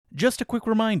just a quick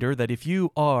reminder that if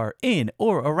you are in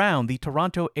or around the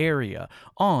Toronto area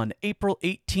on April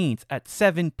 18th at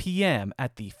 7 p.m.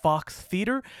 at the Fox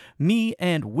Theatre, me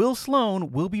and Will Sloan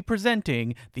will be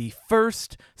presenting the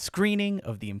first screening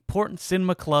of the Important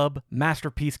Cinema Club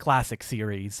Masterpiece Classic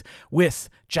series with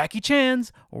Jackie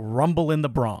Chan's Rumble in the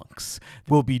Bronx.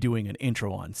 We'll be doing an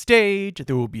intro on stage,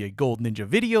 there will be a Gold Ninja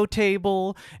video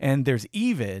table, and there's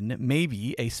even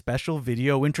maybe a special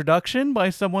video introduction by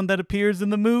someone that appears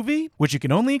in the movie, which you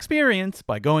can only experience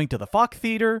by going to the Fox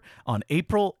Theatre on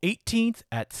April 18th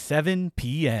at 7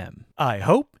 p.m. I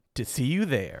hope to see you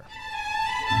there.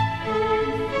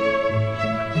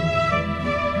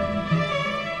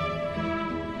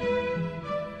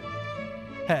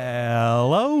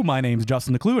 Hello, my name's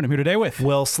Justin DeClue, and I'm here today with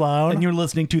Will Sloan. And you're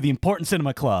listening to the Important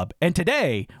Cinema Club. And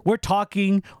today, we're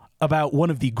talking about one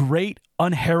of the great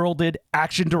unheralded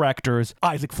action directors,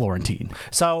 Isaac Florentine.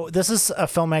 So this is a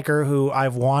filmmaker who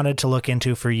I've wanted to look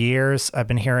into for years. I've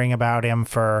been hearing about him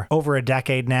for over a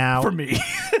decade now. For me.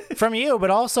 From you, but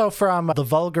also from the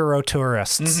vulgar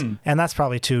tourists. Mm-hmm. And that's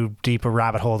probably too deep a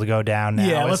rabbit hole to go down now.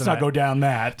 Yeah, let's not go down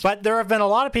that. But there have been a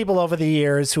lot of people over the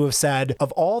years who have said,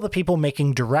 of all the people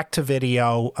making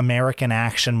direct-to-video American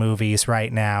action movies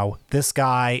right now, this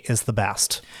guy is the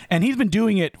best. And he's been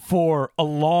doing it for a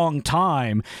long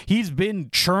time. He's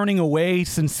been churning away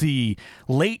since the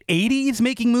late 80s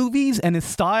making movies, and his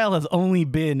style has only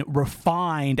been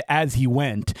refined as he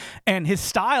went. And his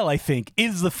style, I think,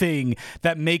 is the thing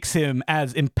that makes him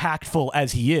as impactful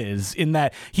as he is, in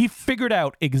that he figured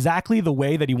out exactly the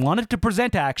way that he wanted to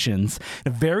present actions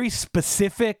in a very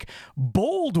specific,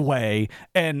 bold way,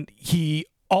 and he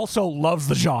also loves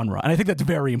the genre, and I think that's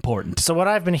very important. So what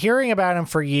I've been hearing about him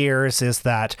for years is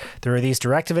that there are these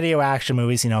direct-to-video action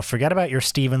movies, forget about your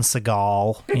Steven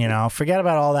Seagal, forget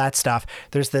about all that stuff.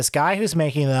 There's this guy who's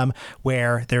making them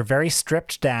where they're very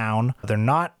stripped down, they're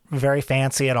not very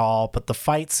fancy at all, but the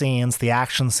fight scenes, the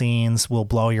action scenes will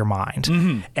blow your mind.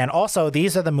 Mm-hmm. And also,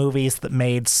 these are the movies that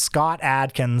made Scott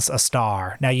Adkins a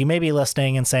star. Now, you may be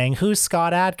listening and saying, who's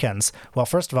Scott Adkins? Well,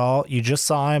 first of all, you just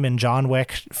saw him in John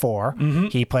Wick 4. Mm-hmm.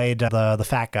 He played the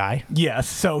fat guy. Yes,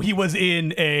 so he was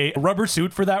in a rubber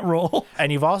suit for that role.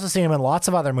 And you've also seen him in lots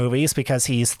of other movies because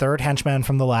he's third henchman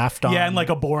from the left. Yeah, and like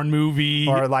a Bourne movie.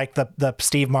 Or like the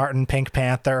Steve Martin Pink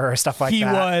Panther or stuff like that. He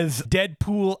was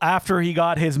Deadpool after he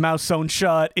got his mouth sewn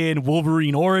shut in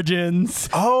Wolverine Origins.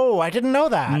 Oh, I didn't know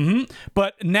that. Mm-hmm.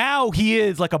 But now he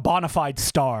is like a bona fide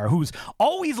star who's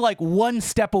always like one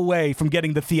step away from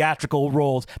getting the theatrical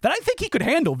roles that I think he could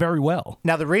handle very well.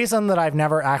 Now, the reason that I've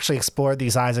never actually explored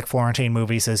these Isaac Florentine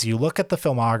movies is you look at the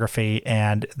filmography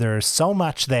and there's so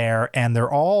much there, and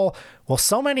they're all... Well,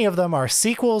 so many of them are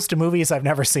sequels to movies I've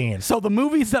never seen. So the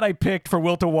movies that I picked for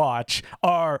Will to watch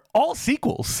are all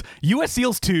sequels. U.S.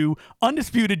 Seals 2,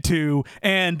 Undisputed 2,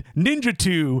 and Ninja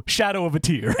 2, Shadow of a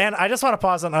Tear. And I just want to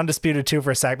pause on Undisputed 2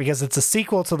 for a sec because it's a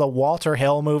sequel to the Walter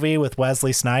Hill movie with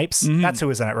Wesley Snipes. Mm-hmm. That's who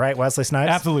was in it, right? Wesley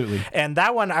Snipes? Absolutely. And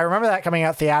that one, I remember that coming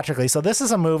out theatrically. So this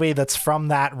is a movie that's from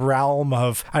that realm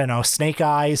of, I don't know, Snake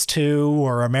Eyes 2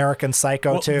 or American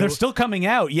Psycho 2. They're still coming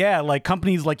out, yeah. Like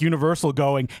companies like Universal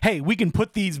going, hey, we can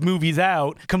put these movies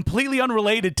out completely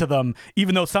unrelated to them,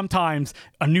 even though sometimes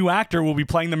a new actor will be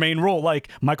playing the main role, like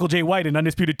Michael J. White in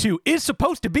Undisputed 2 is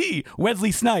supposed to be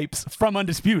Wesley Snipes from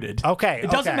Undisputed. Okay. It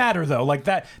doesn't matter, though. Like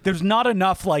that, there's not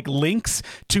enough like links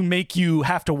to make you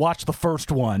have to watch the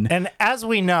first one. And as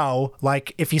we know,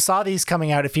 like if you saw these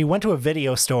coming out, if you went to a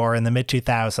video store in the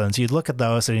mid-2000s, you'd look at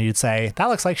those and you'd say, that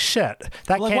looks like shit.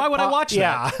 Why would I watch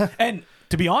that? Yeah. And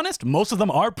to be honest, most of them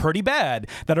are pretty bad,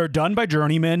 that are done by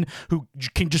journeymen who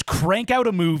can just crank out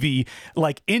a movie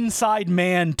like Inside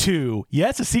Man 2.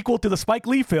 Yes, a sequel to the Spike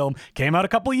Lee film, came out a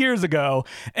couple of years ago,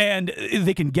 and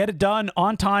they can get it done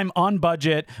on time, on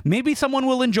budget. Maybe someone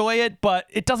will enjoy it, but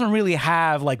it doesn't really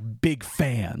have like big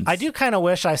fans. I do kind of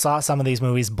wish I saw some of these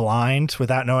movies blind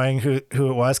without knowing who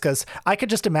it was, because I could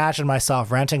just imagine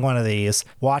myself renting one of these,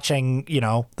 watching,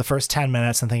 the first 10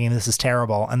 minutes and thinking this is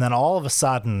terrible, and then all of a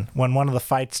sudden, when one of the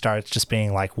fight starts, just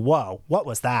being like, whoa, what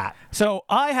was that? So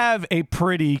I have a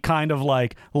pretty kind of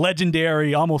like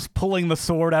legendary, almost pulling the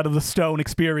sword out of the stone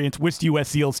experience with US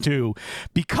Seals 2,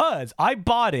 because I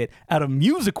bought it at a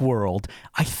Music World.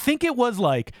 I think it was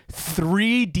like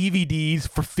 3 DVDs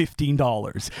for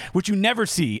 $15, which you never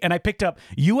see. And I picked up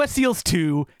US Seals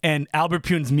 2 and Albert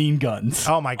Pune's Mean Guns.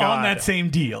 Oh my God. On that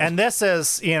same deal. And this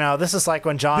is like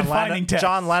when John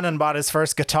Lennon bought his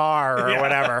first guitar or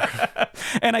whatever.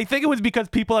 And I think it was because because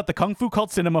people at the Kung Fu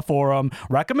Cult Cinema Forum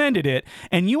recommended it.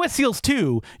 And U.S. Seals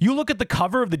 2, you look at the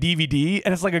cover of the DVD,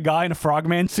 and it's like a guy in a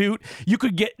frogman suit. You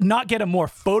could not get a more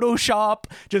Photoshop,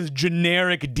 just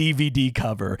generic DVD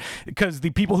cover, because the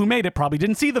people who made it probably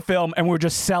didn't see the film and were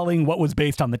just selling what was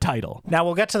based on the title. Now,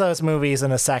 we'll get to those movies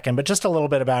in a second, but just a little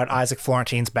bit about Isaac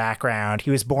Florentine's background.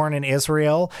 He was born in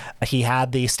Israel. He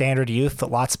had the standard youth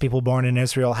that lots of people born in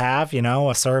Israel have,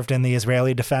 served in the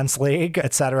Israeli Defense League,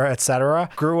 etc., etc.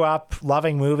 Grew up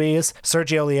loving movies.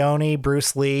 Sergio Leone,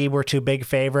 Bruce Lee were two big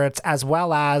favorites, as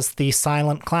well as the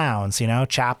silent clowns,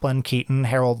 Chaplin, Keaton,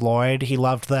 Harold Lloyd. He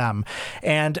loved them.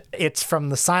 And it's from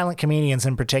the silent comedians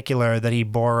in particular that he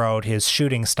borrowed his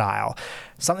shooting style.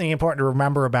 Something important to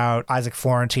remember about Isaac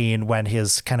Florentine when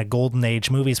his kind of golden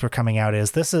age movies were coming out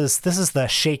is this is the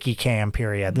shaky cam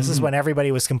period. This is when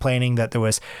everybody was complaining that there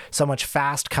was so much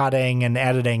fast cutting and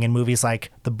editing in movies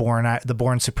like The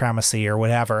Bourne Supremacy or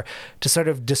whatever, to sort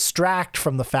of distract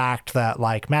from the fact that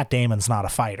like Matt Damon's not a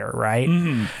fighter, right?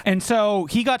 Mm-hmm. And so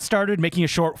he got started making a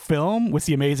short film with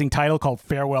the amazing title called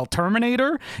Farewell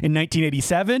Terminator in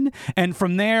 1987, and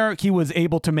from there he was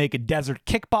able to make a Desert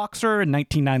Kickboxer in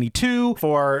 1992.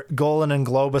 For Golan and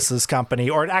Globus's company,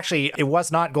 or actually, it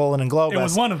was not Golan and Globus. It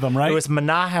was one of them, right? It was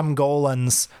Menahem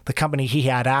Golan's, the company he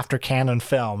had after Cannon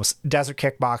Films, Desert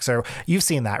Kickboxer. You've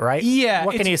seen that, right? Yeah.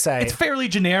 What can you say? It's fairly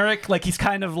generic. Like, he's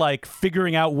kind of like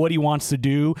figuring out what he wants to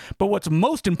do. But what's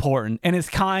most important, and is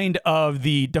kind of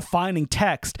the defining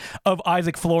text of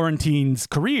Isaac Florentine's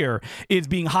career, is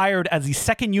being hired as the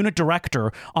second unit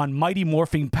director on Mighty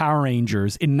Morphin Power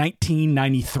Rangers in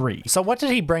 1993. So what did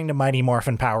he bring to Mighty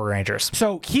Morphin Power Rangers?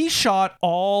 So he shot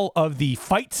all of the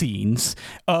fight scenes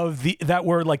that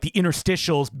were like the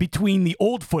interstitials between the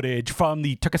old footage from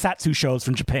the tokusatsu shows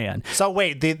from Japan. So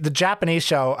wait, the Japanese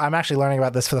show, I'm actually learning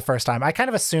about this for the first time. I kind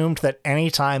of assumed that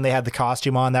any time they had the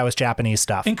costume on, that was Japanese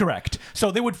stuff. Incorrect. So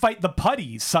they would fight the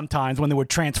putties sometimes when they would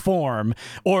transform,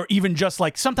 or even just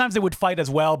like sometimes they would fight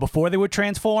as well before they would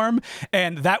transform,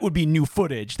 and that would be new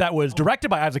footage that was directed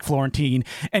by Isaac Florentine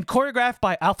and choreographed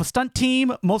by Alpha Stunt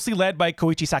Team, mostly led by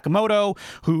Koichi Sakamoto,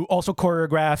 who also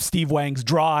choreographed Steve Wang's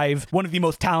Drive, one of the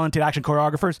most talented action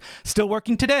choreographers still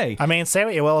working today. I mean, say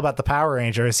what you will about the Power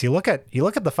Rangers. You look at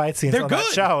the fight scenes on that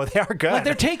show. They are good. Like,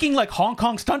 they're taking like Hong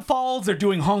Kong stunt falls, they're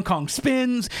doing Hong Kong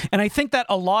spins, and I think that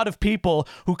a lot of people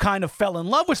who kind of fell in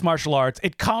love with martial arts,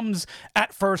 it comes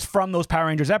at first from those Power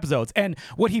Rangers episodes. And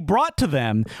what he brought to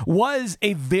them was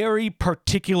a very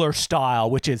particular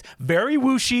style, which is very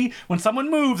whooshy. When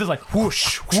someone moves, it's like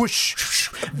whoosh, whoosh,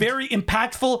 very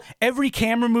impactful. Every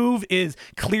camera move is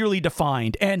clearly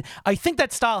defined. And I think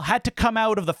that style had to come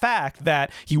out of the fact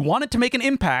that he wanted to make an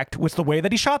impact with the way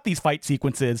that he shot these fight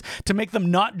sequences, to make them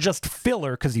not just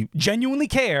filler, because he genuinely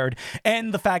cared,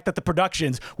 and the fact that the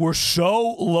productions were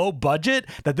so low budget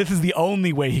that this is the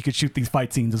only way he could shoot these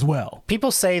fight scenes as well.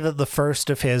 People say that the first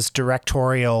of his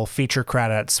directorial feature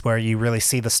credits where you really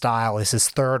see the style is his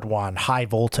third one, High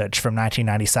Voltage, from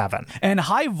 1997. And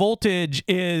High Voltage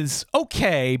is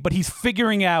okay, but he's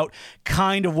figuring out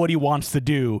kind of what he wants to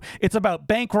do. It's about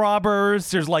bank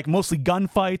robbers. There's like mostly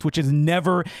gunfights, which is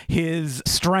never his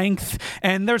strength.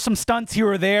 And there's some stunts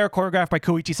here or there choreographed by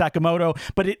Koichi Sakamoto,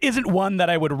 but it isn't one that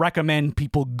I would recommend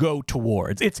people go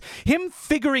towards. It's him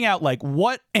figuring out like,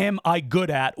 what am I good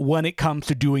at when it comes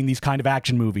to doing these kind of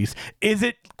action movies? Is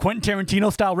it Quentin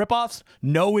Tarantino style ripoffs?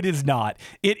 No, it is not.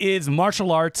 It is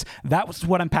martial arts. That's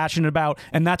what I'm passionate about,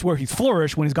 and that's where he's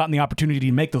flourished when he's gotten the opportunity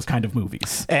to make those kind of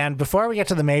movies. And before we get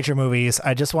to the major movies,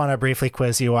 I just want to briefly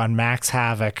quiz you on Max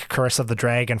Havoc, Curse of the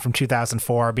Dragon from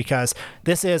 2004, because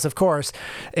this is, of course,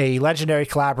 a legendary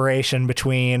collaboration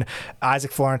between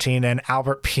Isaac Florentine and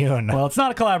Albert Pyun. Well, it's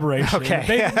not a collaboration. Okay.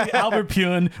 Basically, Albert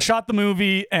Pyun shot the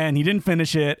movie and he didn't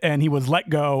finish it and he was let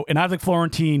go, and Isaac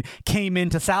Florentine came in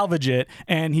to salvage it,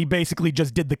 and he basically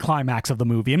just did the climax of the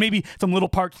movie and maybe some little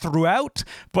parts throughout,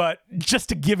 but just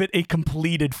to give it a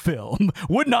completed film.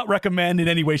 Would not recommend in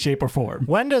any way, shape, or form.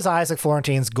 When does Isaac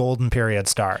Florentine's golden period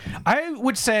start? I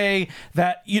would say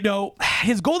that,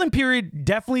 his golden period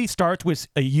definitely starts with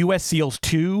a U.S. SEALs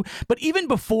 2, but even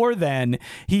before then,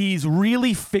 he's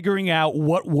really figuring out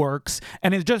what works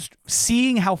and is just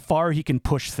seeing how far he can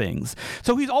push things.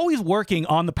 So he's always working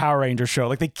on the Power Rangers show.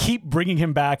 Like, they keep bringing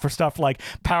him back for stuff like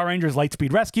Power Rangers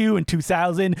Lightspeed Rescue in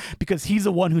 2000, because he's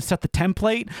the one who set the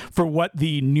template for what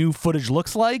the new footage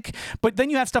looks like. But then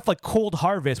you have stuff like Cold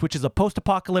Harvest, which is a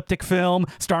post-apocalyptic film film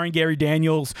starring Gary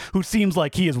Daniels, who seems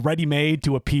like he is ready-made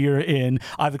to appear in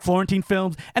Isaac Florentine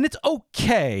films, and it's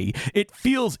okay. It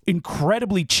feels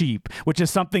incredibly cheap, which is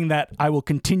something that I will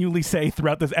continually say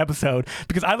throughout this episode,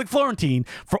 because Isaac Florentine,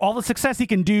 for all the success he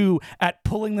can do at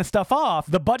pulling this stuff off,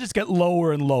 the budgets get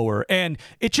lower and lower. And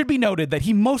it should be noted that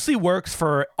he mostly works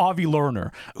for Avi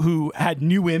Lerner, who had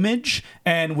New Image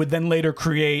and would then later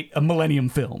create Millennium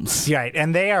Films. Right,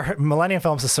 and Millennium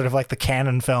Films is sort of like the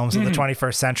canon films of the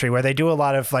 21st century, where they do a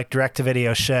lot of like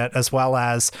direct-to-video shit, as well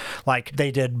as like they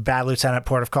did Bad Lieutenant,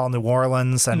 Port of Call, New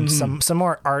Orleans, and some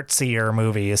more artsier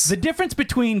movies. The difference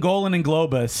between Golan and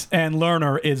Globus and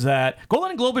Lerner is that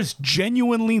Golan and Globus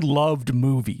genuinely loved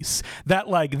movies. That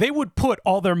like they would put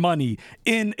all their money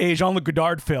in a Jean-Luc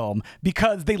Godard film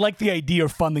because they like the idea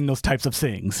of funding those types of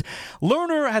things.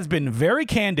 Lerner has been very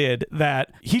candid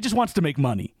that he just wants to make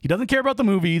money. He doesn't care about the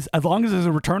movies. As long as there's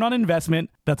a return on investment,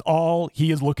 that's all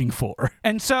he is looking for.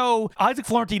 And so Isaac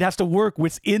Florentine has to work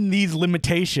within these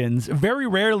limitations, very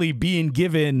rarely being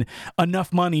given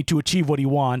enough money to achieve what he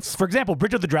wants. For example,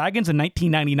 Bridge of the Dragons in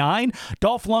 1999,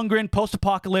 Dolph Lundgren,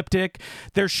 post-apocalyptic.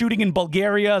 They're shooting in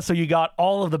Bulgaria, so you got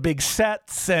all of the big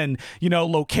sets and,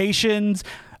 locations.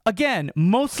 Again,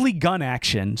 mostly gun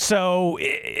action. So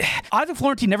Isaac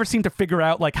Florentine never seemed to figure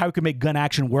out like how he could make gun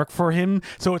action work for him.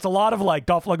 So it's a lot of like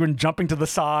Dolph Lundgren jumping to the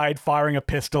side, firing a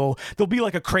pistol. There'll be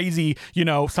like a crazy,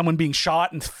 someone being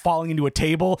shot and falling into a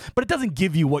table, but it doesn't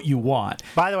give you what you want.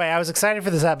 By the way, I was excited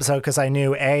for this episode because I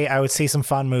knew A, I would see some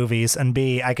fun movies, and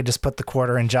B, I could just put the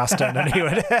quarter in Justin and he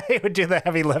would do the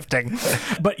heavy lifting.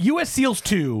 But US SEALs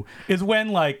 2 is when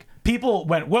like people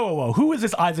went, whoa, who is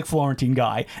this Isaac Florentine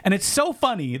guy? And it's so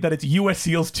funny that it's US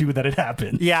SEALs 2 that it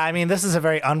happened. Yeah, I mean, this is a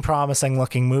very unpromising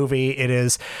looking movie. It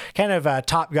is kind of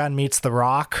Top Gun meets The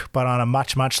Rock, but on a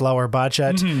much, much lower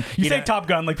budget. You say Top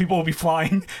Gun, like people will be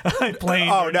flying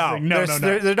planes. Oh, no. No.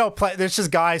 There's no there's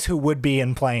just guys who would be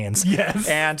in planes. Yes.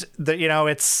 And,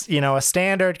 it's, a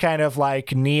standard kind of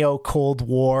like neo-Cold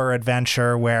War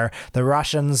adventure where the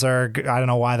Russians are, I don't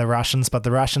know why the Russians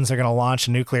are going to launch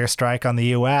a nuclear strike on the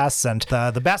U.S., and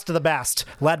the best of the best,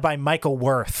 led by Michael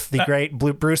Wirth, the great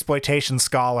Bruceploitation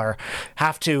scholar,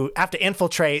 have to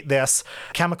infiltrate this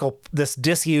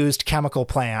disused chemical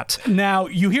plant. Now,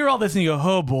 you hear all this and you go,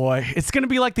 oh boy, it's going to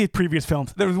be like the previous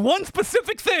films. There's one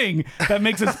specific thing that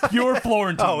makes us pure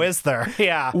Florentine. Oh, is there?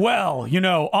 Yeah. Well,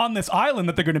 on this island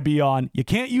that they're going to be on, you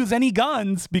can't use any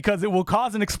guns because it will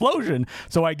cause an explosion.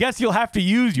 So I guess you'll have to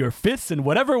use your fists and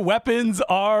whatever weapons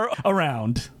are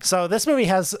around. So this movie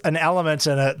has an element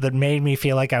in it that made me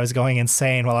feel like I was going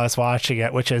insane while I was watching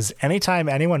it, which is anytime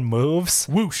anyone moves,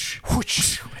 whoosh,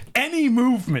 whoosh. Any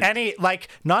movement.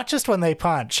 Not just when they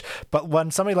punch, but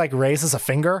when somebody like raises a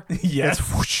finger. Yes.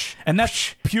 It's whoosh. And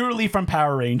that's purely from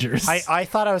Power Rangers. I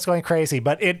thought I was going crazy,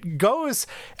 but it goes,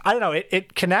 I don't know,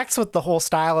 it connects with the whole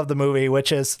style of the movie,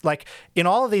 which is like in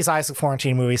all of these Isaac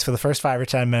Florentine movies for the first 5 or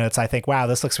 10 minutes, I think, wow,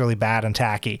 this looks really bad and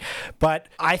tacky. But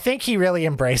I think he really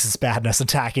embraces badness and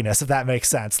tackiness, if that makes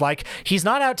sense. Like, he's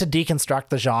not out to deconstruct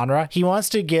the genre. He wants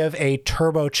to give a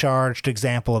turbocharged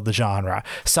example of the genre.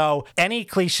 So any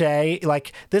cliche,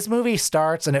 like this movie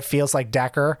starts and it feels like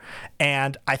Decker,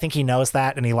 and I think he knows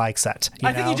that and he likes it.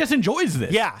 I think he just enjoys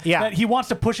this. Yeah. That he wants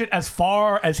to push it as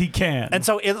far as he can. And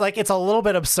so it's a little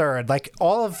bit absurd. Like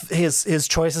all of his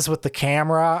choices with the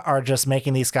camera are just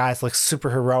making these guys look super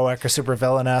heroic or super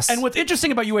villainous. And what's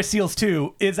interesting about US SEALs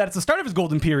 2 is that it's the start of his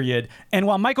golden period, and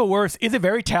while Michael Wirth is a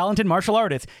very talented martial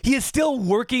artist, he is still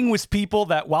working with people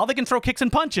that while they can throw kicks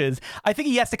and punches, I think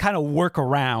he has to kind of work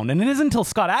around. And it isn't until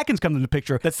Scott Adkins comes into the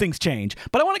picture that things change.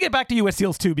 But I want to get back to US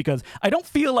SEALs 2 because I don't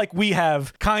feel like we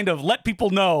have kind of let people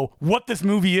know what this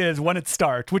movie is when it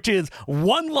starts, which is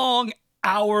one long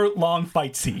hour-long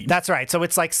fight scene. That's right. So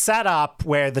it's like set up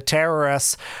where the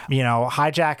terrorists,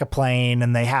 hijack a plane,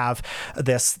 and they have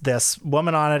this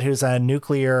woman on it who's a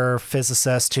nuclear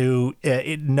physicist who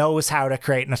knows how to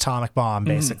create an atomic bomb,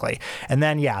 basically. And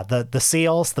then, the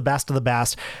SEALs, the best of the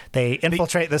best, they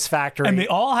infiltrate this factory. And they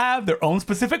all have their own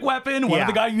specific weapon. One of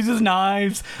the guy uses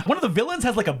knives. One of the villains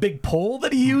has like a big pole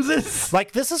that he uses.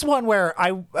 Like, this is one where,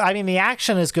 I mean, the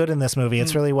action is good in this movie.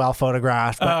 It's really well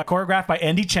photographed. Choreographed by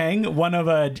Andy Chang, one of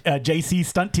JC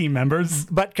stunt team members.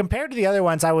 But compared to the other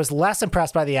ones, I was less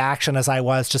impressed by the action as I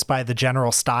was just by the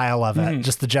general style of it,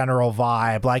 just the general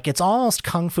vibe. Like, it's almost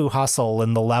Kung Fu Hustle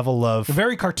in the level of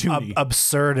very cartoony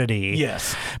absurdity.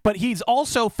 Yes. But he's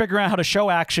also figuring out how to show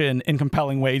action in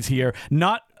compelling ways here,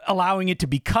 not allowing it to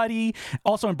be cutty,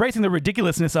 also embracing the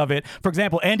ridiculousness of it. For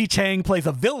example, Andy Chang plays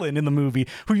a villain in the movie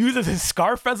who uses his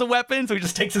scarf as a weapon, so he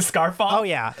just takes his scarf off. Oh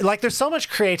yeah, like there's so much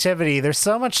creativity. There's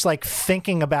so much like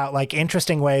thinking about like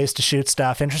interesting ways to shoot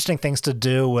stuff, interesting things to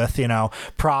do with, you know,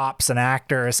 props and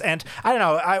actors. And I don't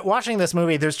know, watching this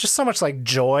movie, there's just so much like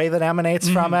joy that emanates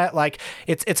from it. Like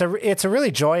it's a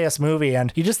really joyous movie,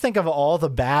 and you just think of all the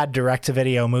bad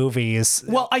direct-to-video movies.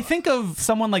 Well, I think of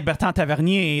someone like Bertrand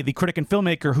Tavernier, the critic and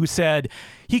filmmaker, who said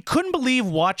he couldn't believe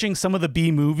watching some of the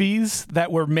B movies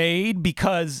that were made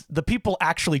because the people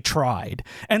actually tried.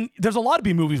 And there's a lot of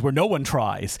B movies where no one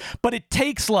tries, but it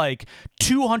takes like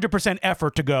 200%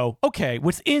 effort to go, okay,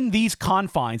 within these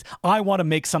confines, I want to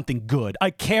make something good.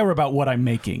 I care about what I'm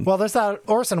making. Well, there's that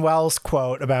Orson Welles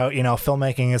quote about, you know,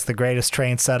 filmmaking is the greatest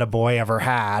train set a boy ever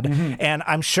had. And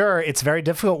I'm sure it's very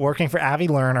difficult working for Avi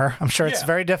Lerner. I'm sure it's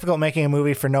very difficult making a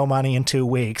movie for no money in 2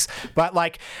 weeks. But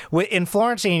like in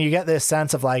Florentine, you get this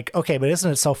sense of like, okay, but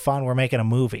isn't it so fun we're making a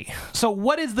movie? So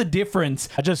what is the difference?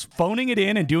 Just phoning it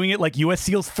in and doing it like US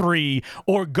SEALs 3,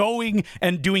 or going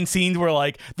and doing scenes where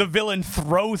like the villain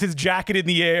throws his jacket in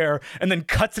the air and then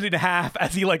cuts it in half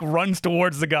as he like runs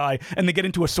towards the guy and they get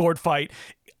into a sword fight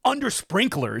under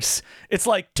sprinklers? It's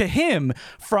like, to him,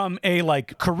 from a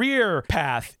like career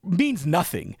path, means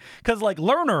nothing. Because like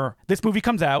Lerner, this movie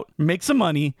comes out, makes some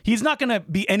money. He's not going to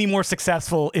be any more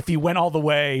successful if he went all the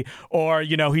way, or,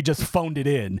 you know, he just phoned it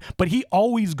in. But he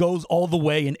always goes all the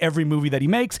way in every movie that he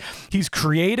makes. He's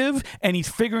creative and he's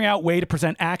figuring out a way to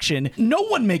present action. No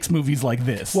one makes movies like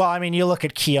this. Well, I mean, you look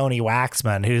at Keone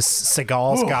Waxman, who's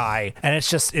Seagal's guy, and it's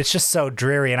just so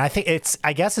dreary. And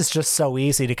I guess it's just so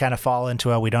easy to kind of fall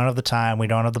into we don't have the time, we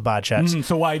don't have the budget.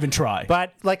 So why even try?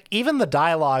 But like even the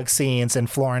dialogue scenes in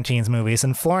Florentine's movies,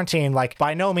 and Florentine like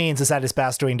by no means is at his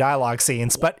best doing dialogue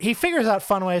scenes, but he figures out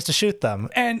fun ways to shoot them.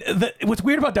 And what's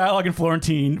weird about dialogue in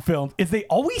Florentine films is they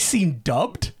always seem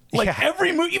dubbed. Like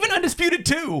every movie, even Undisputed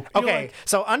 2. Okay,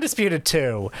 so Undisputed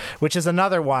 2, which is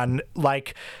another one,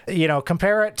 like, you know,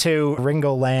 compare it to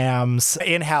Ringo Lam's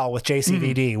In Hell with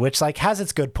JCVD, which, like, has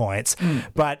its good points.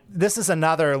 But this is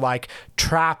another, like,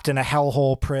 trapped in a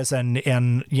hellhole prison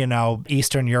in, you know,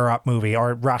 Eastern Europe movie,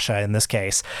 or Russia in this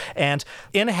case. And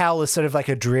In Hell is sort of like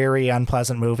a dreary,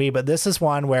 unpleasant movie, but this is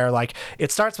one where, like,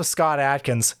 it starts with Scott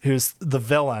Adkins, who's the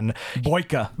villain.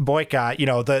 Boyka, you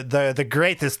know, the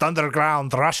greatest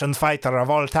underground Russian fighter of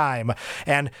all time.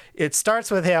 And it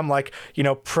starts with him, like, you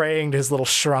know, praying to his little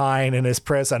shrine in his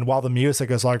prison while the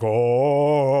music is like,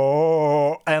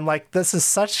 oh, and like, this is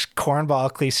such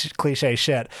cornball cliche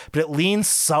shit, but it leans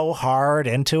so hard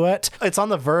into it. It's on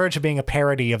the verge of being a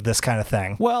parody of this kind of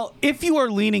thing. Well, if you are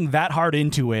leaning that hard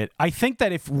into it, I think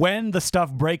that when the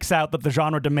stuff breaks out that the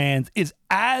genre demands is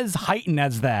as heightened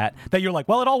as that you're like,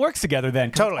 well, it all works together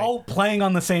then. Totally. It's all playing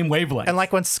on the same wavelength. And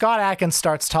like when Scott Adkins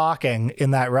starts talking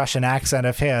in that Russian accent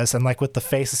of his, and like with the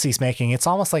faces he's making, it's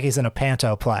almost like he's in a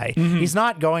panto play. He's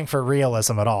not going for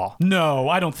realism at all. No,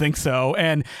 I don't think so.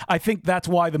 And I think that's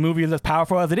why the movie is as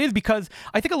powerful as it is, because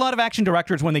I think a lot of action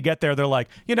directors, when they get there, they're like,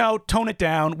 you know, tone it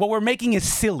down. What we're making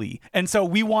is silly. And so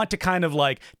we want to kind of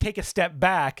like take a step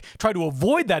back, try to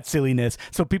avoid that silliness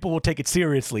so people will take it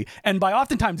seriously. And by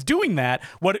oftentimes doing that,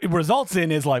 what it results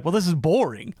in is like, well, this is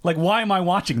boring. Like, why am I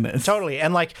watching this? Totally.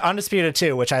 And like Undisputed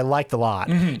 2, which I liked a lot,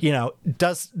 you know,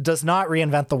 does not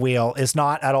reinvent the wheel, is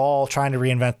not at all trying to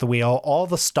reinvent the wheel. All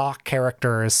the stock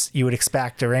characters you would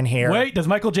expect are in here. Wait, does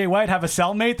Michael J. White have a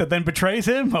cellmate that then betrays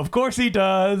him? Of course he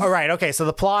does. All right. Okay. So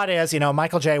the plot is, you know,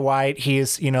 Michael J. White,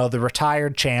 he's, you know, the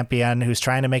retired champion who's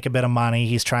trying to make a bit of money.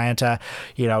 He's trying to,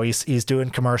 you know, he's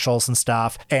doing commercials and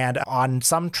stuff. And on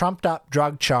some trumped up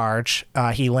drug charge,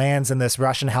 he lands in this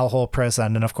Russian hellhole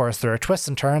prison. And of course, there are twists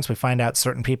and turns. We find out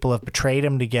certain people have betrayed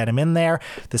him to get him in there.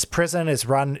 This prison is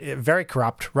run very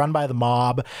corrupt, run by the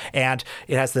mob, and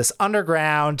it has this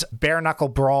underground bare knuckle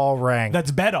brawl ring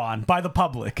that's bet on by the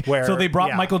public. So they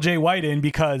brought Michael J. White in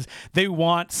because they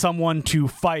want someone to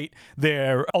fight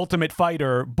their ultimate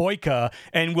fighter, Boyka,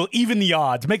 and will even the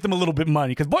odds, make them a little bit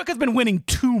money, because Boyka's been winning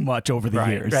too much over the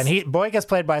years. And Boyka's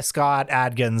played by Scott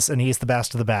Adkins, and he's the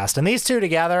best of the best. And these two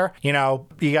together, you know,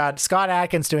 you got Scott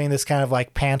Adkins doing this kind of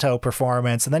like panto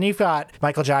performance, and then you've got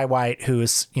Michael J. White,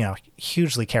 who's, you know,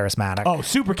 hugely charismatic. Oh,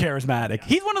 super charismatic.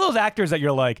 He's one of those actors that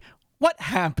you're like, what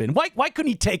happened? Why couldn't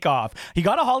he take off? He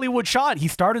got a Hollywood shot. He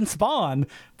starred in Spawn,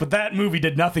 but that movie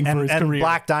did nothing for his and career.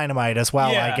 Black Dynamite as well,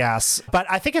 I guess. But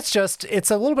I think it's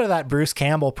a little bit of that Bruce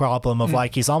Campbell problem of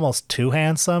like he's almost too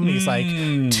handsome. He's like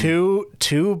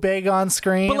too big on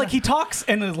screen. But like he talks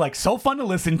and is like so fun to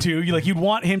listen to. You'd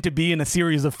want him to be in a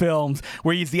series of films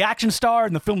where he's the action star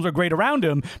and the films are great around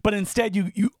him. But instead,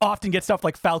 you often get stuff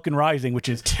like Falcon Rising, which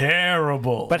is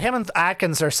terrible. But him and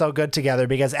Atkins are so good together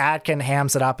because Atkins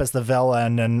hams it up as the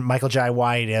villain, and Michael Jai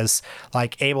White is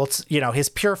like able to, his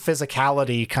pure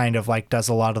physicality kind of like does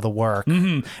a lot of the work.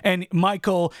 Mm-hmm. And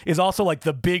Michael is also like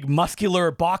the big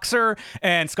muscular boxer,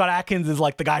 and Scott Atkins is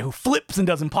like the guy who flips and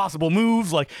does impossible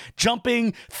moves, like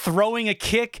jumping, throwing a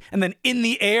kick, and then in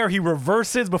the air he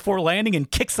reverses before landing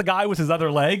and kicks the guy with his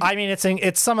other leg. I mean,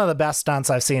 it's some of the best stunts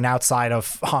I've seen outside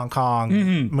of Hong Kong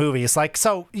movies. Like,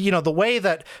 so, the way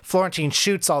that Florentine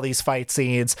shoots all these fight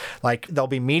scenes, like there'll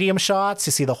be medium shots,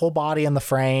 you see the whole body in the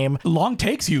frame. Long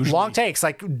takes usually. Long takes,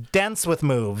 like dense with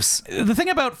moves. The thing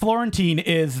about Florentine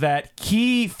is that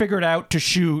he figured out to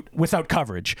shoot without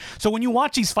coverage. So when you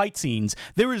watch these fight scenes,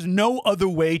 there is no other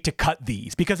way to cut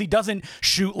these because he doesn't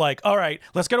shoot like, all right,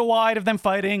 let's get a wide of them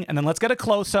fighting and then let's get a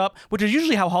close up, which is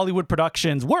usually how Hollywood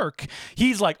productions work.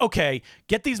 He's like, okay,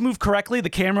 get these moved correctly. The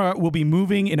camera will be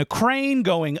moving in a crane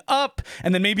going up,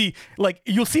 and then maybe like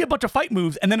you'll see a bunch of fight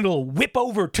moves and then it'll whip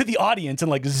over to the audience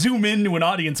and like zoom into an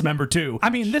audience member too. I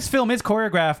mean, this film is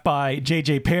choreographed by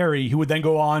J.J. Perry, who would then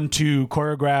go on to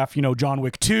choreograph, John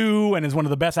Wick 2 and is one of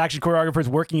the best action choreographers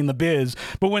working in the biz.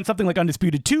 But when something like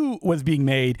Undisputed 2 was being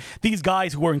made, these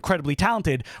guys who were incredibly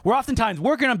talented were oftentimes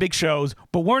working on big shows,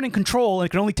 but weren't in control and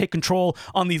could only take control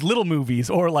on these little movies,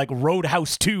 or like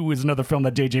Roadhouse 2 is another film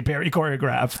that J.J. Perry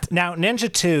choreographed. Now,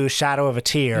 Ninja 2, Shadow of a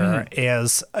Tear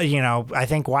is, I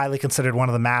think widely considered one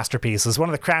of the masterpieces, one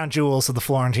of the crown jewels of the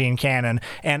Florentine canon.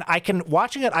 And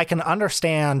watching it, I can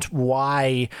understand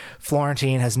why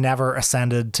Florentine has never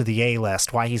ascended to the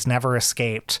A-list, why he's never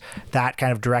escaped that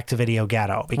kind of direct-to-video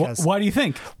ghetto. Because why do you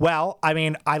think? Well, I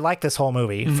mean, I like this whole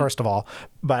movie, first of all,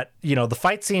 but the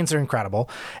fight scenes are incredible.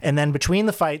 And then between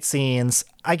the fight scenes,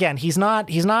 again, he's not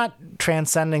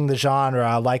transcending the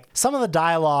genre. Like some of the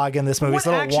dialogue in this movie is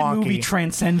a little wonky. What action movie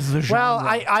transcends the genre?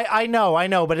 Well, I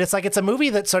know, but it's like it's a movie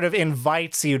that sort of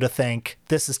invites you to think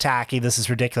this is tacky, this is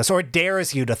ridiculous, or it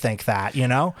dares you to think that,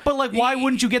 But like, why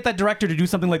wouldn't you get that director to do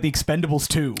something like The Expendables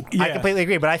 2? Yeah. I completely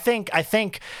agree, but I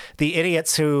think the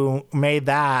idiots who made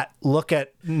that look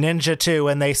at Ninja 2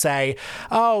 and they say,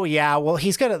 oh yeah, well,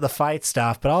 he's good at the fight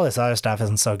stuff, but all this other stuff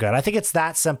isn't so good. I think it's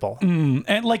that simple.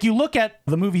 And like you look at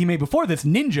the movie he made before this,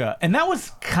 Ninja, and that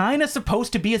was kind of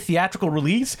supposed to be a theatrical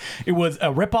release. It was a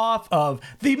ripoff of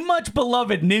the much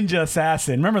beloved Ninja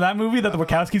Assassin. Remember that movie that the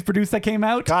Wachowskis produced that came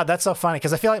out? God, that's so funny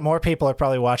because I feel like more people are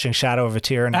probably watching Shadow of a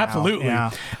Tear now. Absolutely.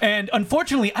 Yeah. And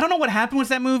unfortunately, I don't know what happened with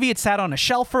that movie. It sat on a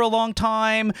shelf for a long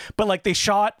time, but like they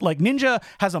shot, like Ninja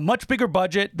has a much bigger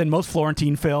budget than most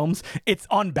Florentine films. It's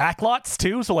on backlots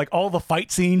too. So like all the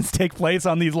fight scenes take place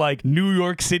on these like New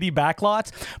York City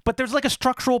backlots, but there's like a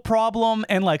structural problem.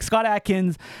 And like Scott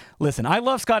Adkins, listen, I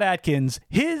love Scott Adkins.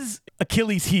 His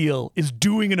Achilles heel is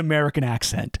doing an American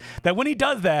accent. That when he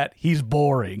does that, he's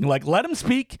boring. Like, let him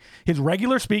speak his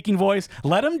regular speaking voice.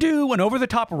 Let him do an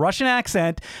over-the-top Russian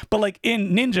accent. But like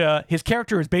in Ninja, his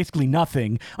character is basically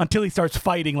nothing until he starts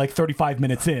fighting like 35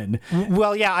 minutes in.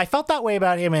 Well, yeah, I felt that way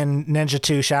about him in Ninja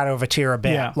 2, Shadow of a Tear a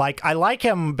bit. Yeah. Like, I like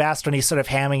him best when he's sort of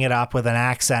hamming it up with an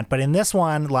accent. But in this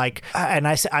one, like, and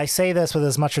I say this with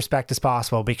as much respect as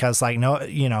possible because, like,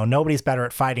 nobody's better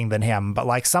at fighting than him. But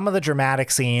like some of the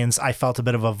dramatic scenes, I felt a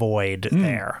bit of a void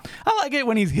there. I like it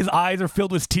when his eyes are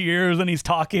filled with tears and he's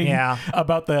talking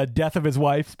about the death of his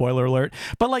wife. Spoiler alert.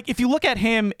 But like if you look at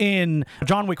him in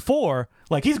John Wick 4,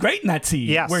 like he's great in that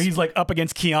scene where he's like up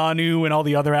against Keanu and all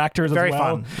the other actors very as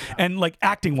well. Fun. And like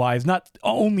acting wise, not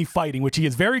only fighting, which he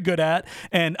is very good at.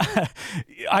 And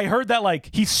I heard that like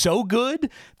he's so good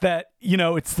that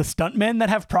it's the stuntmen that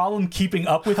have problem keeping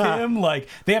up with him. Like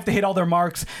they have to hit all their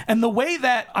marks. And the way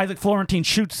that Isaac Florentine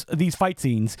shoots these fight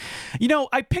scenes,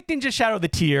 I picked Ninja Shadow of the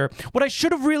Tear. What I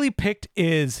should have really picked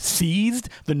is Seized,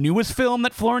 the newest film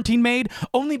that Florentine made,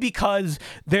 only because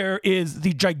there is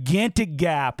the gigantic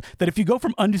gap that if you go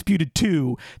from Undisputed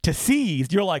 2 to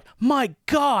Seized, you're like, my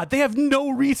God, they have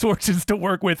no resources to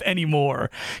work with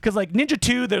anymore. Because like Ninja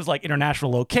 2, there's like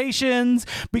international locations,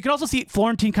 but you can also see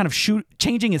Florentine kind of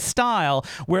changing his style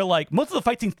where like most of the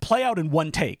fight scenes play out in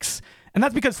one takes. And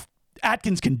that's because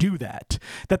Atkins can do that.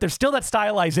 That there's still that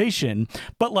stylization,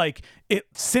 but like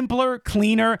it's simpler,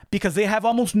 cleaner, because they have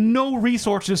almost no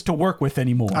resources to work with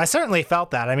anymore. I certainly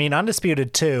felt that. I mean,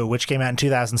 Undisputed 2, which came out in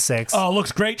 2006. Oh,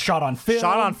 looks great. Shot on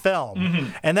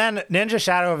film. And then Ninja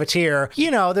Shadow of a Tear,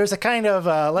 there's a kind of,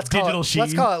 let's call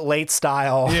it late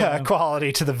style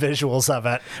quality to the visuals of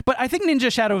it. But I think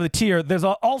Ninja Shadow of the Tear, there's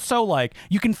also like,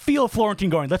 you can feel Florentine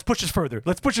going, let's push this further.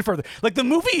 Let's push it further. Like the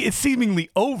movie is seemingly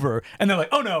over, and they're like,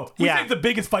 oh no, we saved the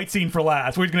biggest fight scene for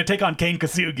last. We're going to take on Kane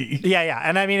Kasugi. Yeah.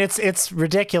 And I mean, it's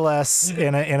ridiculous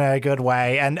in a good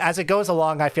way. And as it goes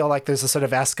along, I feel like there's a sort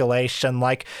of escalation.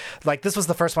 Like this was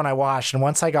the first one I watched, and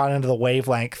once I got into the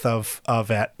wavelength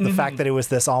of it, the fact that it was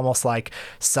this almost like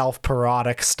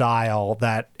self-parodic style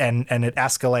and it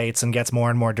escalates and gets more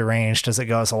and more deranged as it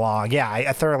goes along. Yeah,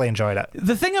 I thoroughly enjoyed it.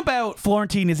 The thing about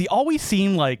Florentine is he always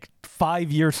seemed like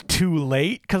 5 years too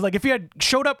late, because like if he had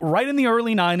showed up right in the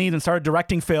early 90s and started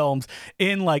directing films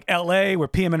in like LA where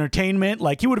PM Entertainment,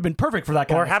 like he would have been perfect for that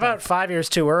kind of stuff. Or how about 5 years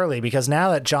too early, because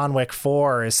now that John Wick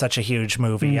 4 is such a huge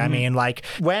movie, I mean, like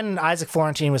when Isaac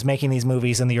Florentine was making these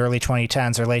movies in the early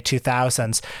 2010s or late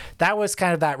 2000s, that was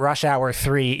kind of that Rush Hour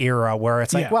 3 era where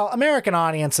it's like, well, American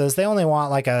audiences, they only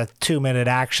want like a 2-minute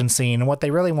action scene, and what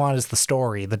they really want is the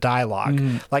story, the dialogue.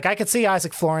 Like I could see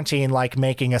Isaac Florentine like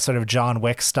making a sort of John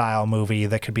Wick style movie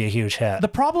that could be a huge hit. The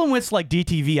problem with like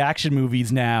DTV action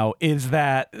movies now is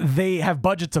that they have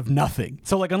budgets of nothing.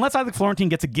 So like unless Isaac Florentine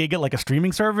gets a gig at like a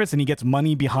streaming service and he gets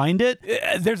money behind it,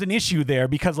 there's an issue there,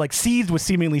 because like Seized was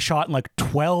seemingly shot in like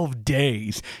 12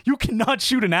 days. You cannot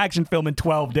shoot an action film in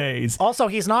 12 days. Also,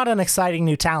 he's not an exciting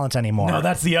new talent anymore. No,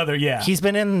 that's the other, He's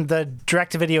been in the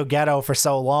direct-to-video ghetto for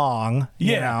so long,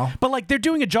 you know. But like they're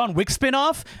doing a John Wick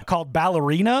spin-off called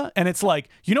Ballerina, and it's like,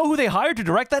 you know who they hired to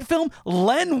direct that film?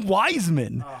 Len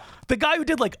Wiseman. The guy who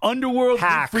did like Underworld,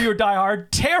 Free or Die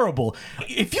Hard, terrible.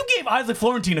 If you gave Isaac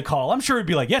Florentine a call, I'm sure he'd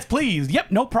be like, yes, please.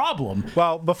 Yep, no problem.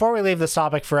 Well, before we leave this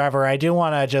topic forever, I do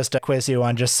want to just quiz you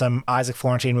on just some Isaac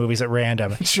Florentine movies at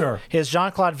random. Sure. His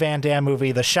Jean-Claude Van Damme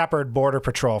movie, The Shepherd Border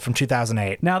Patrol from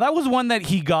 2008. Now, that was one that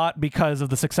he got because of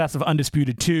the success of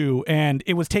Undisputed 2, and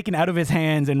it was taken out of his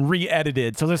hands and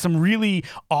re-edited. So there's some really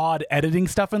odd editing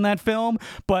stuff in that film,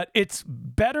 but it's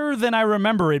better than I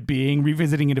remember it being,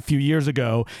 revisiting it a few years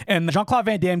ago. And Jean-Claude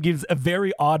Van Damme gives a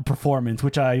very odd performance,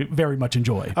 which I very much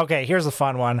enjoy. Okay, here's a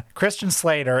fun one. Christian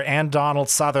Slater and Donald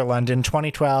Sutherland in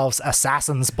 2012's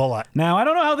Assassin's Bullet. Now, I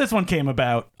don't know how this one came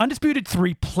about. Undisputed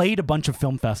 3 played a bunch of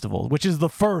film festivals, which is the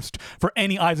first for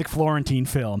any Isaac Florentine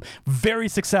film. Very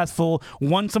successful,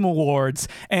 won some awards,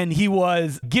 and he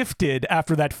was gifted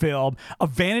after that film a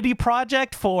vanity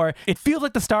project for, it feels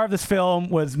like the star of this film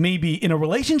was maybe in a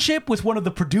relationship with one of the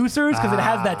producers, because it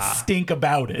has that stink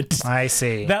about it. I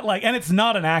see. That like, and it's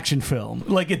not an action film.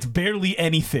 Like, it's barely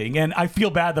anything, and I feel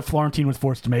bad that Florentine was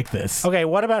forced to make this. Okay,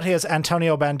 what about his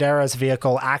Antonio Banderas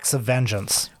vehicle, Acts of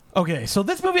Vengeance? Okay, so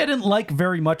this movie I didn't like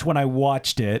very much when I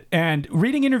watched it, and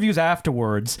reading interviews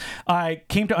afterwards, I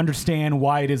came to understand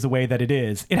why it is the way that it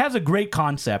is. It has a great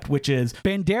concept, which is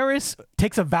Banderas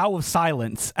takes a vow of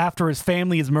silence after his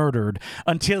family is murdered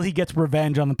until he gets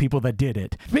revenge on the people that did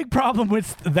it. Big problem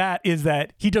with that is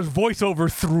that he does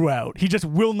voiceover throughout. He just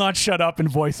will not shut up and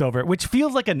voiceover, which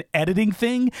feels like an editing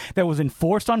thing that was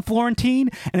enforced on Florentine,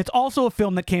 and it's also a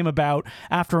film that came about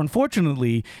after,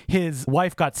 unfortunately, his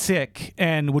wife got sick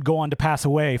and would go on to pass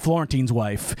away, Florentine's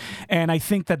wife. And I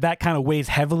think that kind of weighs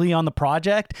heavily on the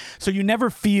project. So you never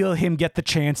feel him get the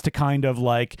chance to kind of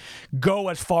like go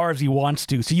as far as he wants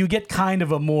to. So you get kind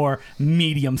of a more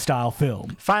medium style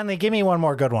film. Finally, give me one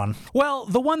more good one. Well,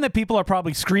 the one that people are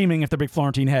probably screaming if they're big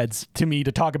Florentine heads to me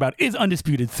to talk about is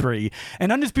Undisputed 3.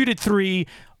 And Undisputed 3,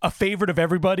 a favorite of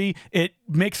everybody. It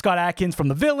makes Scott Adkins from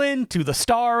the villain to the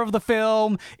star of the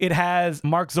film. It has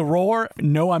Mark Zaror,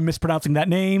 no, I'm mispronouncing that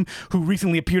name, who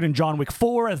recently appeared in John Wick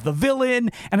 4 as the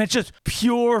villain. And it's just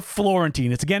pure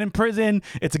Florentine. It's again in prison.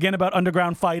 It's again about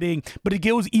underground fighting, but it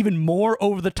goes even more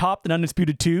over the top than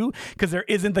Undisputed 2, because there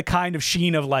isn't the kind of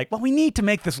sheen of like, well, we need to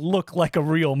make this look like a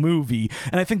real movie.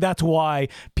 And I think that's why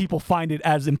people find it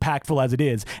as impactful as it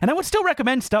is. And I would still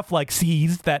recommend stuff like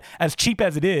Seized, that as cheap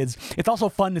as it is, it's also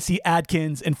fun to see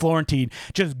Adkins and Florentine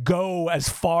just go as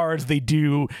far as they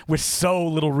do with so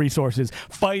little resources,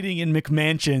 fighting in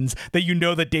McMansions that you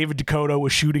know that David Dakota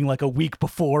was shooting like a week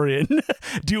before in,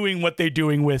 doing what they're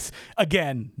doing with,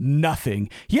 again, nothing.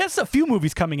 He has a few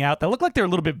movies coming out that look like they're a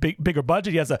little bit bigger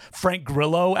budget. He has a Frank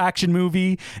Grillo action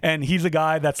movie, and he's a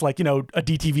guy that's like, you know, a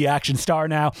DTV action star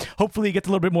now. Hopefully he gets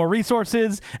a little bit more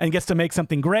resources and gets to make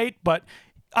something great, but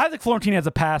Isaac Florentine has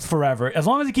a pass forever. As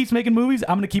long as he keeps making movies,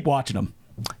 I'm going to keep watching them.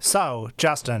 So,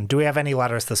 Justin, do we have any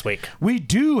letters this week? We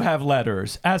do have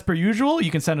letters. As per usual,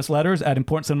 you can send us letters at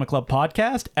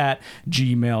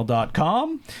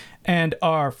importantcinemaclubpodcast@gmail.com. And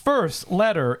our first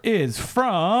letter is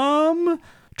from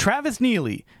Travis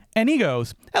Neely. And he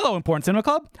goes, "Hello, Important Cinema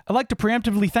Club. I'd like to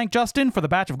preemptively thank Justin for the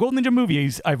batch of Golden Ninja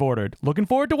movies I've ordered. Looking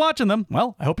forward to watching them.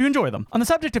 Well, I hope you enjoy them. On the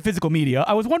subject of physical media,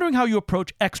 I was wondering how you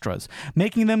approach extras,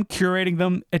 making them, curating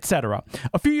them, etc.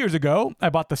 A few years ago, I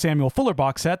bought the Samuel Fuller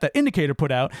box set that Indicator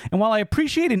put out, and while I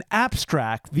appreciate in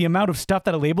abstract the amount of stuff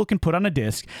that a label can put on a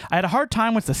disc, I had a hard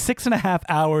time with the 6.5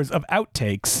 hours of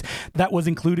outtakes that was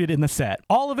included in the set.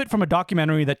 All of it from a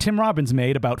documentary that Tim Robbins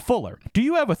made about Fuller. Do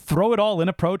you have a throw-it-all-in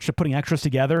approach to putting extras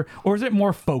together, or is it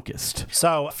more focused?"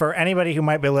 So, for anybody who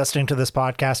might be listening to this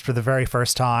podcast for the very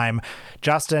first time,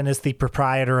 Justin is the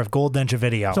proprietor of Gold Ninja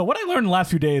Video. So what I learned in the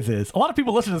last few days is a lot of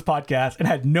people listen to this podcast and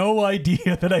had no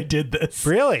idea that I did this.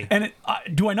 Really? And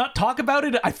do I not talk about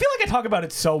it? I feel like I talk about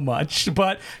it so much,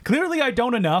 but clearly I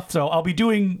don't enough. So I'll be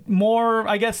doing more,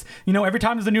 I guess, every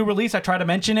time there's a new release, I try to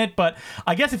mention it. But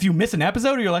I guess if you miss an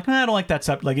episode or you're like, I don't like that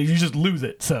stuff, like you just lose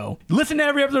it. So listen to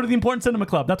every episode of the Important Cinema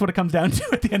Club. That's what it comes down to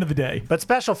at the end of the day. But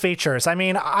special features, I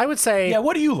mean, I would say... Yeah,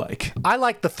 what do you like? I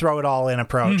like the throw-it-all-in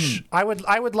approach. I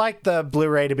would like the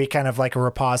Blu-ray to be kind of like a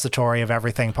repository of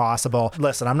everything possible.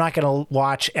 Listen, I'm not going to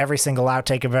watch every single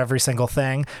outtake of every single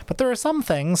thing, but there are some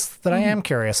things that I am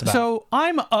curious about. So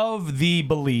I'm of the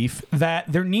belief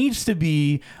that there needs to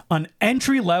be an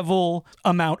entry-level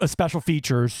amount of special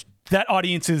features that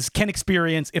audiences can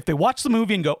experience if they watch the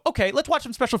movie and go, okay, let's watch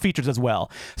some special features as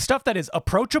well. Stuff that is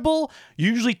approachable,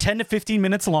 usually 10 to 15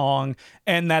 minutes long,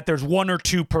 and that there's 1 or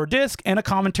 2 per disc, and a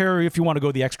commentary if you want to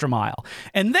go the extra mile.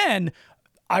 And then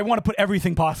I want to put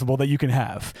everything possible that you can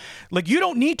have. Like, you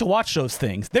don't need to watch those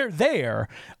things. They're there.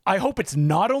 I hope it's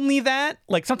not only that.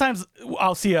 Like, sometimes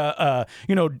I'll see a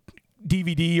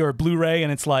DVD or Blu-ray,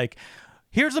 and it's like,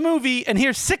 here's a movie, and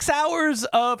here's 6 hours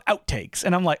of outtakes.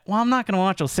 And I'm like, well, I'm not going to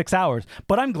watch those 6 hours,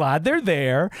 but I'm glad they're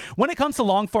there. When it comes to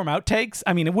long-form outtakes,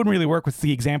 I mean, it wouldn't really work with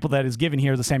the example that is given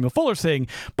here, the Samuel Fuller thing.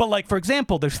 But, like, for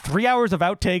example, there's 3 hours of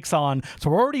outtakes on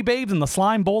Sorority Babes and the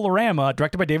Slime Bowl-orama,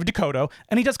 directed by David Dakota,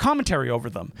 and he does commentary over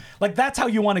them. Like, that's how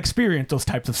you want to experience those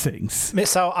types of things.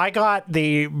 So I got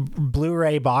the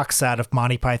Blu-ray box set of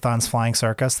Monty Python's Flying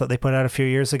Circus that they put out a few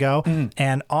years ago,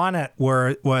 and on it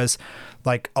was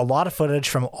like a lot of footage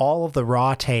from all of the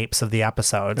raw tapes of the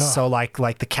episodes. So like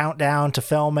the countdown to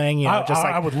filming,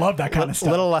 I would love that kind of stuff.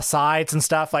 Little asides and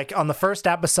stuff. Like on the first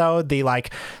episode,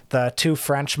 the 2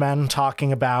 Frenchmen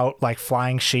talking about like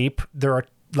flying sheep. There are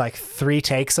like 3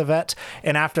 takes of it,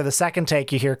 and after the second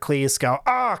take, you hear Cleese go,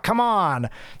 "Oh, come on,"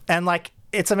 and like.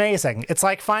 It's amazing. It's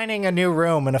like finding a new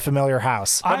room in a familiar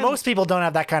house. But most people don't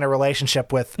have that kind of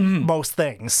relationship with most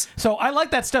things. So I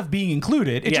like that stuff being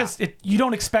included. You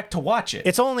don't expect to watch it.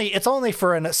 It's only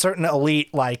for a certain elite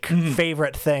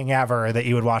favorite thing ever that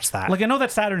you would watch that. Like, I know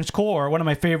that Saturn's Core, one of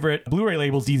my favorite Blu-ray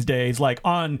labels these days, like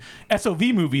on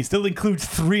SOV movies, still includes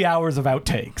 3 hours of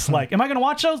outtakes. Like, am I going to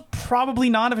watch those? Probably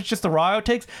not if it's just the raw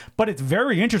outtakes, but it's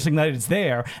very interesting that it's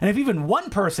there. And if even one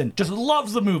person just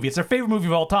loves the movie, it's their favorite movie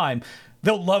of all time,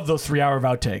 they'll love those 3 hour of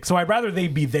outtakes. So I'd rather they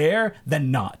be there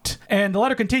than not. And the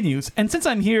letter continues, and since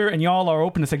I'm here and y'all are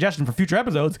open to suggestions for future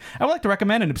episodes, I would like to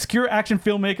recommend an obscure action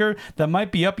filmmaker that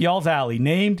might be up y'all's alley,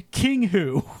 named King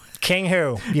Hu. King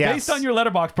Hu, yes. Based on your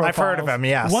Letterboxd profiles, I've heard of him,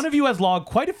 yes. One of you has logged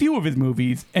quite a few of his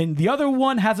movies, and the other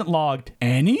one hasn't logged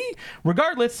any?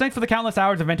 Regardless, thanks for the countless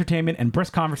hours of entertainment and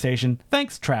brisk conversation.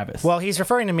 Thanks, Travis. Well, he's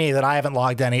referring to me that I haven't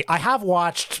logged any. I have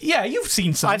watched... Yeah, you've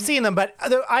seen some. I've seen them, but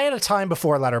I had a time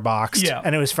before Letterboxd,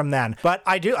 and it was from then. But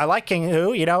I like King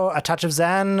Hu, A Touch of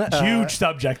Zen. Huge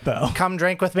subject, though. Come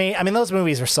Drink With Me. I mean, those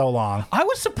movies are so long. I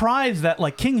was surprised that,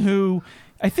 like, King Hu...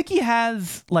 I think he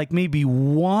has like maybe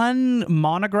one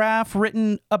monograph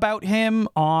written about him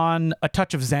on A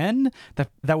Touch of Zen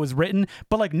that was written,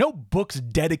 but like no books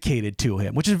dedicated to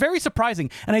him, which is very surprising.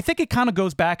 And I think it kind of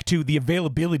goes back to the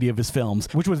availability of his films,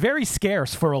 which was very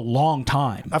scarce for a long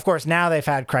time. Of course, now they've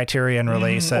had Criterion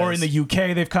releases. Or in the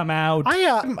UK, they've come out.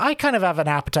 I kind of have an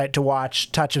appetite to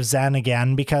watch Touch of Zen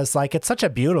again because like it's such a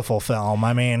beautiful film.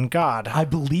 I mean, God. I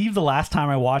believe the last time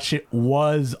I watched it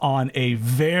was on a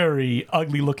very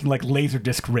ugly looking like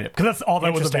Laserdisc rip, because that's all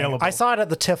that was available. I saw it at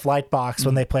the TIFF Lightbox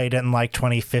when they played it in like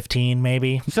 2015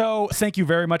 maybe. So thank you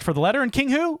very much for the letter, and King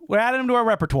Hu, we're adding him to our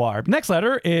repertoire. Next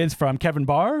letter is from Kevin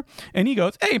Barr, and he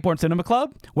goes, "Hey, Important Cinema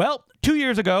Club. Well, 2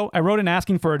 years ago, I wrote in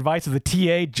asking for advice as a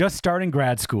TA just starting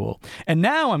grad school. And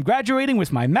now I'm graduating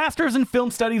with my master's in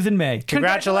film studies in May.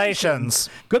 Congratulations.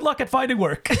 Good luck at finding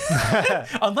work.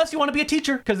 Unless you want to be a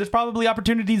teacher, because there's probably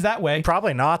opportunities that way.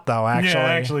 Probably not, though, actually. Yeah,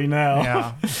 actually, no.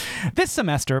 Yeah. This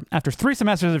semester, after 3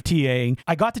 semesters of TAing,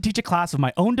 I got to teach a class of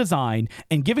my own design,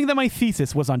 and giving them my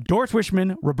thesis was on Doris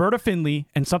Wishman, Roberta Findlay,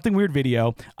 and Something Weird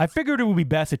Video. I figured it would be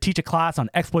best to teach a class on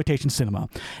exploitation cinema.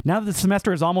 Now that the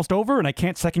semester is almost over and I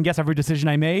can't second guess every decision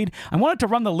I made, I wanted to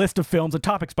run the list of films and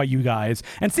topics by you guys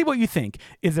and see what you think.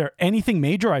 Is there anything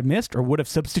major I missed or would have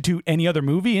substitute any other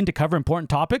movie in to cover important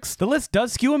topics? The list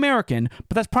does skew American,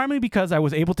 but that's primarily because I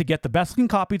was able to get the best-looking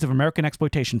copies of American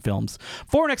exploitation films.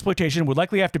 Foreign exploitation would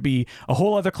likely have to be a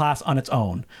whole other class on its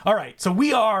own. All right, so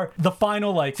we are the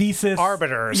final thesis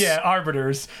Arbiters. Yeah,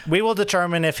 arbiters. We will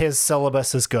determine if his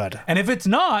syllabus is good. And if it's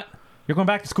not, you're going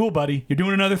back to school, buddy. You're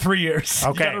doing another 3 years.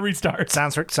 Okay. You gotta restart.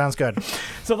 Sounds good.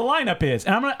 So the lineup is,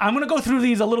 and I'm gonna go through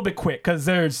these a little bit quick because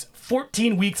there's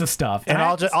 14 weeks of stuff. And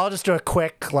I'll just do a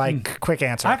quick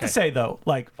answer. I have to say though,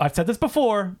 I've said this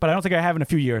before, but I don't think I have in a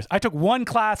few years. I took one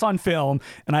class on film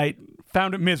and I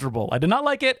found it miserable. I did not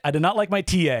like it. I did not like my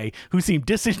TA, who seemed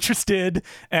disinterested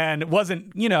and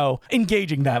wasn't,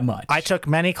 engaging that much. I took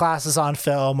many classes on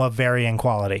film of varying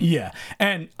quality. Yeah.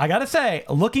 And I gotta say,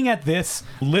 looking at this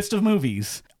list of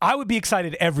movies, I would be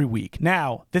excited every week.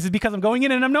 Now, this is because I'm going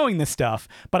in and I'm knowing this stuff,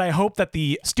 but I hope that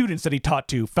the students that he taught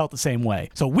to felt the same way.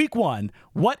 So week 1,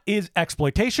 what is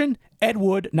exploitation? Ed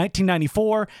Wood,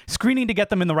 1994, screening to get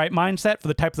them in the right mindset for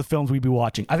the types of films we'd be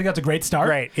watching. I think that's a great start.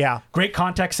 Great, yeah. Great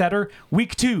context setter.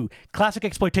 Week 2, classic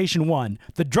exploitation 1,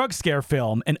 the drug scare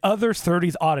film and other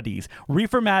 30s oddities,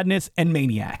 Reefer Madness and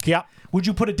Maniac. Yep. Would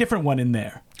you put a different one in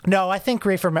there? No, I think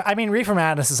Reefer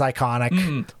Madness is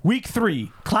iconic. Week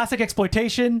 3, classic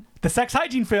exploitation, the sex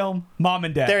hygiene film, Mom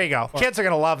and Dad. There you go. Kids are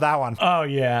going to love that one. Oh,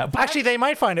 yeah. But actually, they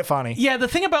might find it funny. Yeah, the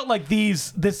thing about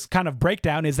this kind of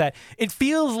breakdown is that it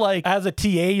feels like as a TA,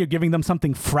 you're giving them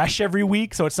something fresh every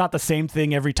week, so it's not the same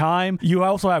thing every time. You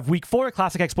also have week 4,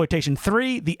 classic exploitation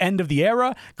 3, the end of the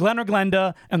era, Glenn or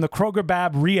Glenda, and the Kroger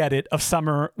Bab re-edit of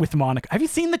Summer with Monica. Have you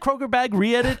seen the Kroger Bag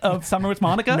re-edit of Summer with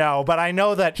Monica? No, but I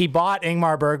know that he bought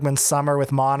Ingmar Bergman's Summer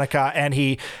with Monica, and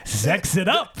he sex it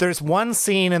up. There's one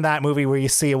scene in that movie where you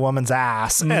see a woman's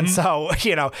ass, and so,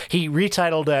 he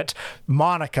retitled it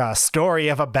Monica, Story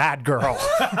of a Bad Girl.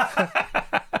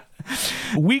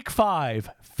 Week 5,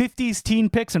 50s teen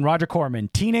pics and Roger Corman,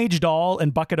 Teenage Doll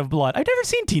and Bucket of Blood. I've never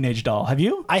seen Teenage Doll. Have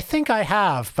you? I think I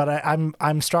have, but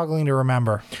I'm struggling to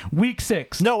remember. Week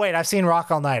 6. No, wait, I've seen Rock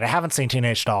All Night. I haven't seen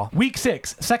Teenage Doll. Week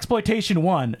 6, Sexploitation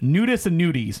 1, Nudists and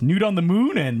Nudies, Nude on the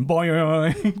Moon and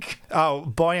Boing.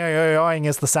 Oh, boing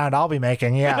is the sound I'll be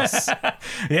making, yes.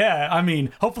 Yeah, I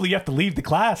mean, hopefully you have to leave the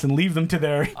class and leave them to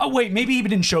their... Oh, wait, maybe he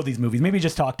didn't show these movies. Maybe he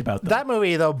just talked about them. That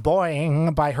movie, though,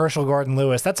 Boing by Herschel Gordon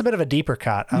Lewis, that's a bit of a deeper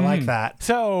cut. I like that.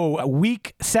 So,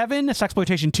 week 7,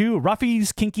 Sexploitation 2,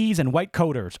 Ruffies, Kinkies, and White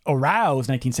Coaters, Aroused,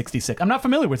 1966. I'm not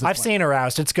familiar with this I've seen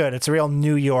Aroused. It's good. It's a real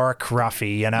New York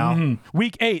Ruffy,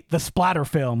 Week 8, the splatter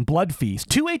film, Blood Feast.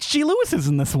 2 H.G. Lewis's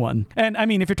in this one. And, I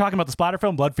mean, if you're talking about the splatter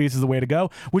film, Blood Feast is the way to go.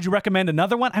 Would you recommend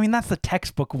another one? I mean, that's the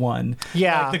textbook one.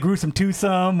 Yeah. Like the Gruesome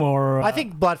Twosome or... I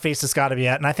think Blood Feast has got to be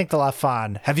it, and I think they'll have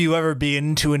fun. Have you ever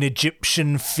been to an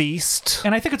Egyptian feast?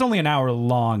 And I think it's only an hour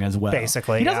long as well.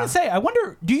 Basically, he doesn't say. I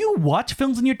wonder, do you watch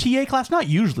films in your TA class? Not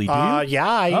usually, do you? Yeah,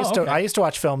 I used to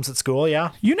watch films at school,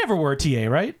 yeah. You never were a TA,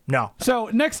 right? No. So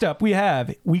next up, we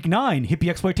have week 9, hippie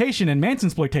exploitation and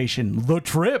Manson-sploitation, The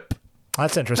Trip.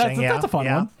 That's interesting, That's a fun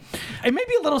one. It may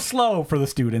be a little slow for the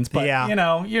students, but,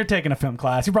 you're taking a film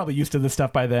class. You're probably used to this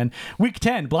stuff by then. Week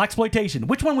 10, Blaxploitation.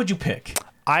 Which one would you pick?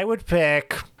 I would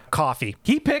pick Coffee.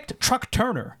 He picked Truck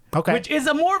Turner. Okay. Which is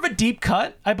a more of a deep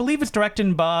cut. I believe it's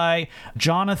directed by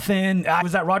Jonathan.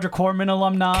 Was that Roger Corman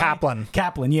alumni?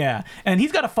 Kaplan, yeah. And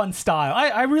he's got a fun style.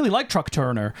 I really like Truck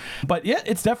Turner. But yeah,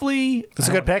 it's definitely... It's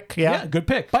a good pick, yeah. Yeah, good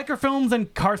pick. Biker films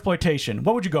and car exploitation.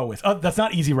 What would you go with? That's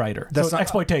not Easy Rider. That's not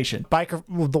exploitation. Biker,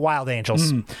 The Wild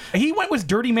Angels. He went with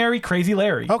Dirty Mary, Crazy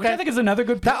Larry. Okay. Which I think is another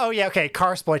good pick. Okay.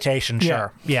 Car exploitation,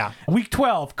 sure. Yeah. Week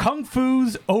 12, Kung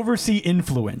Fu's Overseas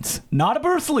Influence. Not a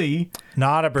Bruce Lee.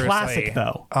 Not a Bruce Lee. Classic,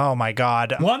 though. Oh, my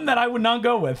God. One that I would not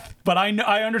go with, but I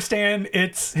understand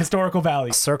its historical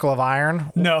value. Circle of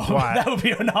Iron? No, that would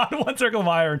be not one. Circle of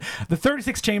Iron. The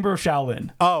 36th Chamber of Shaolin.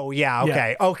 Oh, yeah,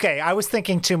 okay. Yeah. Okay, I was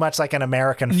thinking too much like an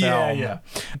American film. Yeah.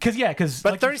 Because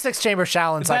But 36th Chamber of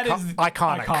Shaolin's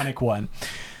iconic. Iconic one.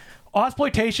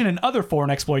 Exploitation and other foreign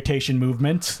exploitation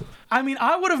movements. I mean,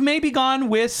 I would have maybe gone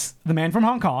with The Man from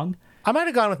Hong Kong, I might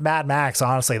have gone with Mad Max,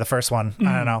 honestly, the first one.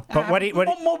 I don't know. But many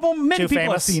too people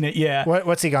famous? have seen it, yeah.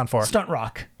 What's he gone for? Stunt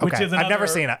Rock, which Okay, is I've never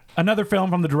seen it. Another film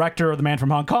from the director of The Man from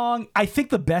Hong Kong. I think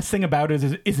the best thing about it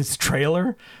is its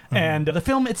trailer. And the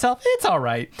film itself, it's all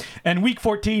right. And Week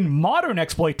 14, modern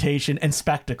exploitation and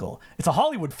spectacle. It's a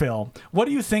Hollywood film. What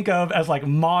do you think of as like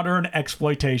modern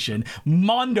exploitation?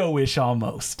 Mondo-ish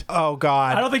almost. Oh,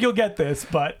 God. I don't think you'll get this,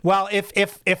 but... Well,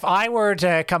 if I were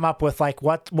to come up with like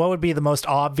what would be the most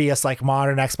obvious like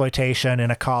modern exploitation in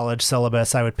a college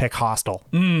syllabus, I would pick Hostel.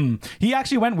 He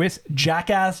actually went with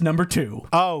Jackass number 2.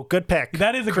 Oh, good pick.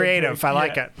 That is a creative. good pick. I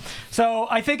like it. So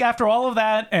I think after all of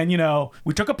that, and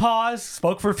we took a pause,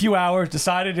 spoke for a few hours,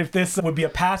 decided if this would be a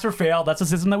pass or fail. That's the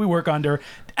system that we work under.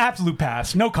 Absolute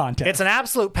pass, no contest. It's an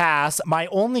absolute pass. My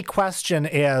only question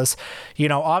is,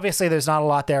 obviously there's not a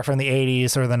lot there from the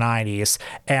 80s or the 90s.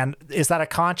 And is that a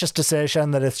conscious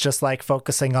decision that it's just like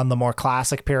focusing on the more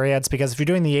classic periods? Because if you're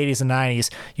doing the 80s and 90s,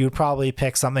 you would probably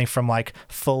pick something from like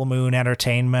Full Moon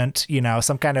Entertainment,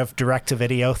 some kind of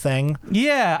direct-to-video thing.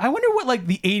 Yeah, I wonder what like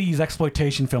the 80s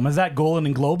exploitation film is. That Golden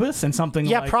and Globus and something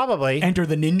like probably Enter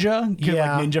the Ninja,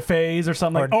 like Ninja Phase or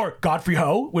something, or Godfrey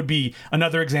Ho would be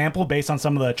another example based on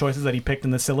some of the choices that he picked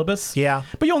in the syllabus. Yeah,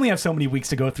 but you only have so many weeks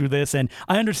to go through this, and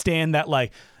I understand that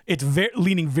like it's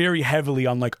leaning very heavily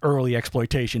on like early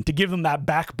exploitation to give them that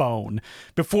backbone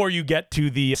before you get to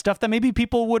the stuff that maybe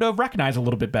people would have recognized a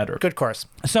little bit better. Good course.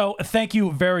 So thank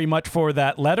you very much for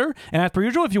that letter. And as per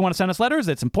usual, if you want to send us letters,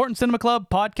 it's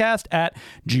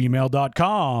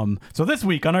importantcinemaclubpodcast@gmail.com. So this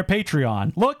week on our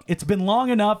Patreon, look, it's been long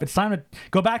enough. It's time to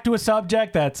go back to a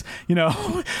subject that's,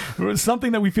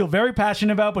 something that we feel very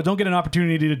passionate about, but don't get an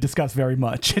opportunity to discuss very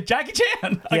much. Jackie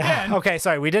Chan, again. Yeah. Okay,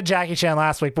 sorry. We did Jackie Chan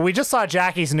last week, but we just saw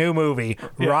Jackie's new movie,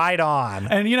 Ride On.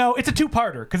 And, it's a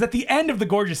two-parter, because at the end of the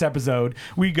Gorgeous episode,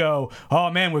 we go, oh,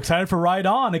 man, we're excited for Ride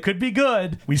On. It could be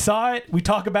good. We saw it. We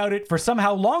talk about it for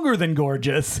somehow longer than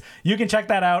Gorgeous. You can check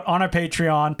that out on our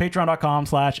Patreon,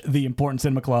 patreon.com/The Important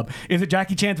Cinema Club. Is it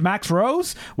Jackie Chan's Max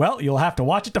Rose? Well, you'll have to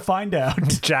watch it to find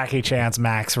out. Jackie Chan's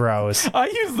Max Rose. I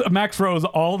use Max Rose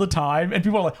all the time, and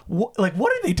people are like,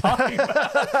 what are they talking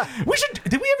about?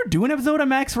 Did we ever do an episode on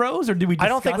Max Rose, or did we discuss I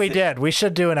don't think we did. We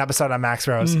should do an episode on Max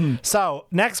Rose. So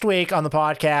next week on the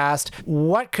podcast,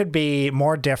 what could be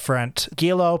more different?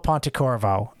 Gilo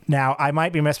Pontecorvo. Now, I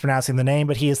might be mispronouncing the name,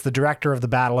 but he is the director of the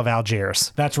Battle of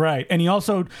Algiers. That's right. And he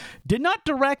also did not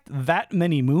direct that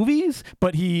many movies,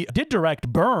 but he did direct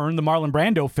Burn, the Marlon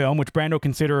Brando film, which Brando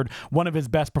considered one of his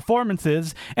best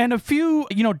performances, and a few,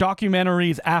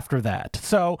 documentaries after that.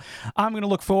 So I'm going to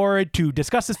look forward to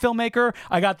discuss this filmmaker.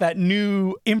 I got that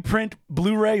new imprint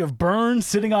Blu-ray of Burn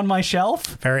sitting on my shelf.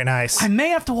 Very nice. I may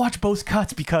have to watch both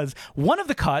cuts because one of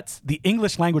the cuts, the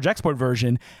English language export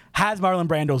version, has Marlon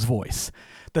Brando's voice.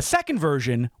 The second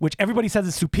version, which everybody says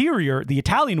is superior, the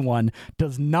Italian one,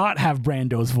 does not have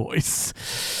Brando's voice.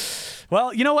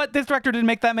 Well, you know what? This director didn't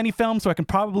make that many films, so I can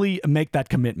probably make that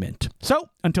commitment. So,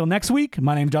 until next week,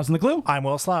 my name is Justin LeClue. I'm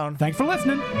Will Sloan. Thanks for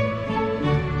listening.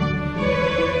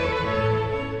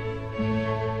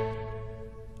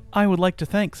 I would like to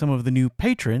thank some of the new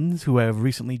patrons who have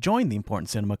recently joined the Important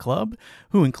Cinema Club,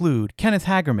 who include Kenneth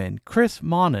Hagerman, Chris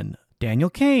Monin, Daniel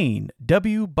Kane,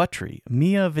 W. Buttry,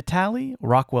 Mia Vitali,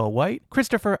 Rockwell White,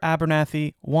 Christopher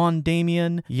Abernathy, Juan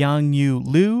Damian, Yang Yu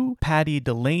Liu, Patty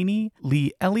Delaney,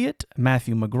 Lee Elliott,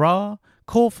 Matthew McGraw,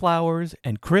 Cole Flowers,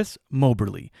 and Chris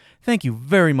Moberly. Thank you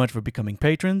very much for becoming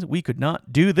patrons. We could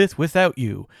not do this without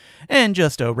you. And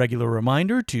just a regular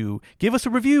reminder to give us a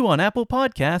review on Apple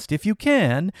Podcast if you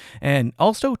can. And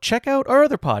also check out our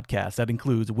other podcast that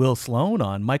includes Will Sloan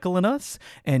on Michael and Us,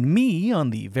 and me on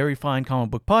the Very Fine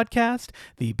Comic Book Podcast,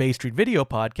 the Bay Street Video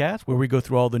Podcast, where we go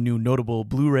through all the new notable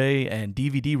Blu-ray and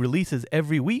DVD releases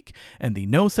every week, and the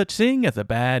No Such Thing as a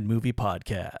Bad Movie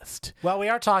Podcast. Well, we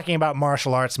are talking about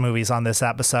martial arts movies on this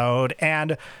episode,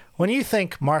 and when you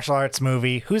think martial arts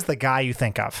movie, who's the guy you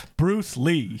think of? Bruce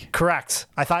Lee. Correct.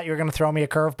 I thought you were going to throw me a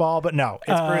curveball, but no,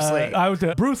 it's Bruce Lee. I was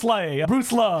Bruce Lee.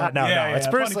 Bruce Love. No, it's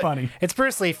Bruce Lee. Funny. It's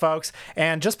Bruce Lee, folks.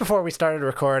 And just before we started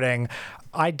recording,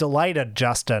 I delighted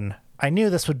Justin. I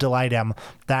knew this would delight him.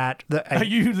 Are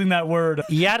you using that word?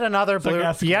 Yet another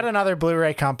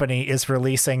Blu-ray company is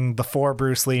releasing the 4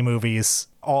 Bruce Lee movies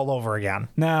all over again.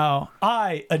 Now,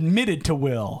 I admitted to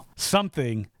Will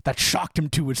something that shocked him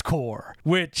to his core,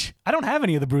 which I don't have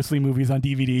any of the Bruce Lee movies on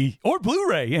DVD or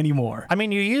Blu-ray anymore. I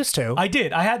mean, you used to. I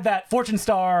did. I had that Fortune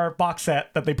Star box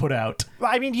set that they put out.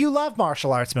 I mean, you love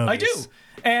martial arts movies. I do.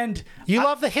 And you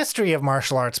love the history of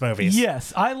martial arts movies.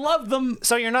 Yes, I love them.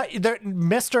 So you're not...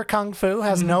 Mr. Kung Fu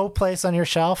has no place on your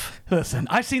shelf? Listen,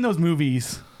 I've seen those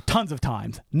movies tons of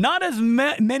times. Not as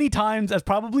many times as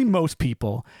probably most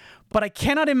people. but I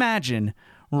cannot imagine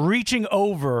reaching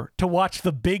over to watch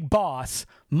The Big Boss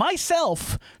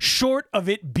myself, short of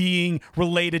it being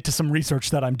related to some research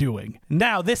that I'm doing.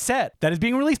 Now, this set that is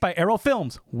being released by Arrow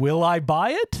Films, will I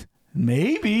buy it?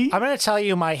 Maybe. I'm going to tell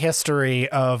you my history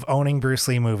of owning Bruce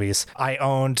Lee movies. I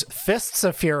owned Fists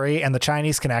of Fury and The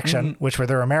Chinese Connection, which were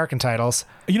their American titles.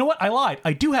 You know what? I lied.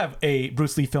 I do have a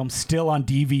Bruce Lee film still on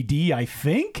DVD, I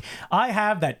think. I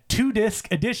have that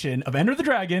 2-disc edition of Enter the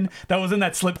Dragon that was in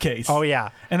that slipcase. Oh,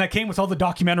 yeah. And that came with all the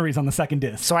documentaries on the second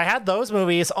disc. So I had those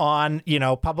movies on,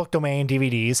 public domain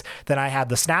DVDs. Then I had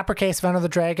the snapper case of Enter the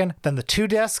Dragon, then the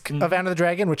 2-disc of Enter the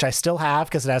Dragon, which I still have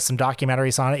because it has some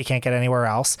documentaries on it you can't get anywhere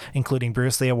else, including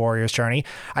Bruce Lee, A Warrior's Journey.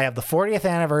 I have the 40th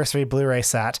anniversary Blu-ray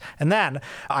set. And then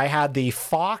I had the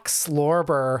Fox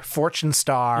Lorber Fortune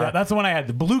Star. Yeah, that's the one I had.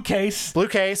 The blue case.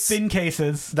 Thin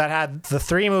cases. That had the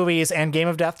 3 movies and Game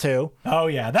of Death 2. Oh,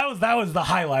 yeah. That was the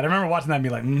highlight. I remember watching that and be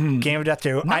like, Game of Death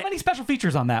 2. Not many special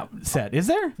features on that set, is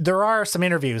there? There are some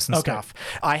interviews and stuff.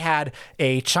 I had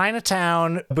a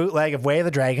Chinatown bootleg of Way of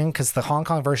the Dragon because the Hong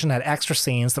Kong version had extra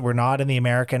scenes that were not in the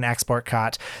American export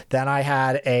cut. Then I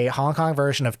had a Hong Kong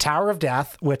version of Tower of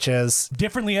Death, which is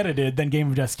differently edited than Game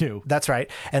of Death 2. That's right.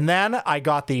 And then I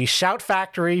got the Shout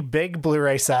Factory big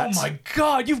Blu-ray set. Oh my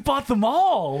God, you've bought them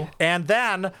all. And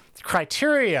then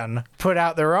Criterion put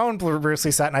out their own Bruce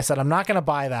Lee set, and I said, I'm not going to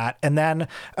buy that. And then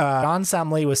Don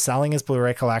Semley was selling his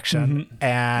Blu-ray collection,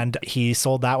 and he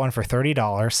sold that one for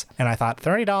 $30. And I thought,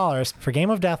 $30 for Game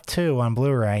of Death 2 on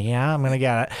Blu-ray? Yeah, I'm going to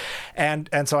get it.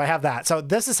 And so I have that. So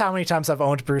this is how many times I've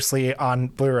owned Bruce Lee on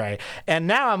Blu-ray. And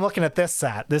now I'm looking at this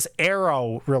set, this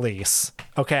Arrow release,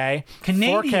 okay?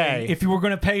 Canadian, 4K. if you were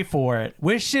going to pay for it,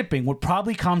 with shipping, would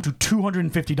probably come to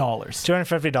 $250.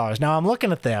 $250. Now I'm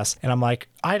looking at this, and I'm like,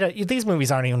 these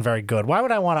movies aren't even very good. Why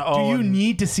would I want to own... Do you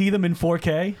need to see them in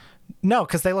 4K? No,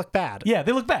 because they look bad. Yeah,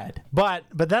 they look bad. But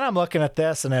then I'm looking at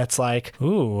this, and it's like,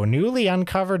 ooh, newly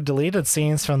uncovered deleted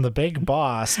scenes from The Big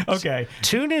Boss. Okay.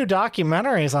 2 new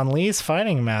documentaries on Lee's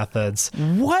fighting methods.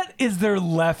 What is there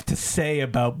left to say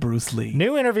about Bruce Lee?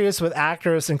 New interviews with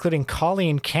actors, including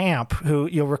Colleen Camp, who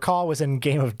you'll recall was in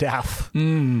Game of Death.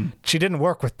 She didn't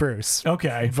work with Bruce.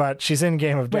 Okay. But she's in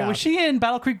Game of Death. Wait, was she in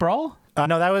Battle Creek Brawl?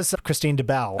 No, that was Christine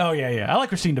DeBelle. Oh, yeah. I like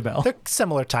Christine DeBelle. They're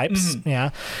similar types, yeah.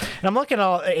 And I'm looking at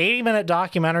an 80-minute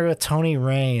documentary with Tony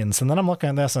Raines, and then I'm looking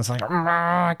at this, and it's like,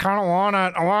 I kind of want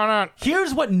it. I want it.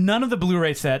 Here's what none of the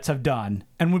Blu-ray sets have done,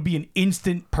 and would be an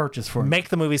instant purchase for me. Make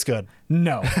the movies good.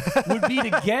 No. Would be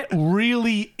to get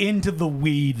really into the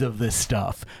weeds of this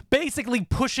stuff. Basically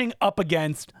pushing up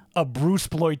against a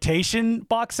Bruce-ploitation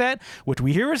box set, which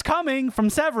we hear is coming from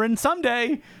Severin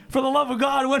someday. For the love of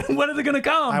God, when is it going to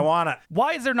come? I want it.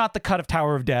 Why is there not the cut of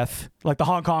Tower of Death, like the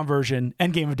Hong Kong version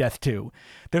and Game of Death 2?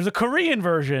 There's a Korean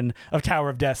version of Tower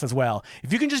of Death as well.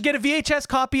 If you can just get a VHS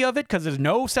copy of it, because there's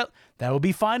no that would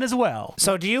be fine as well.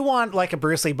 So do you want like a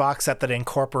Bruce Lee box set that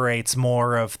incorporates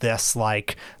more of this,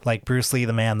 like Bruce Lee,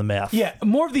 the man, the myth? Yeah,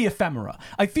 more of the ephemera.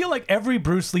 I feel like every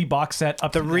Bruce Lee box set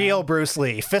up the real Bruce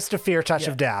Lee, Fist of Fear, Touch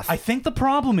of Death. I think the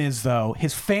problem is, though,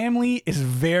 his family is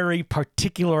very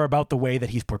particular about the way that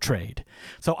he's portrayed.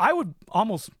 So I would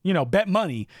almost, bet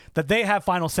money that they have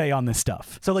final say on this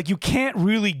stuff. So you can't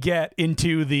really get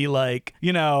into the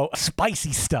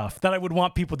spicy stuff that I would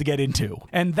want people to get into.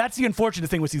 And that's the unfortunate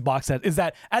thing with these box sets, is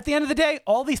that at the end of the day,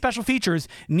 all these special features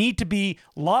need to be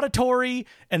laudatory,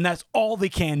 and that's all they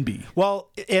can be. Well,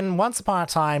 in Once Upon a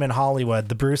Time in Hollywood,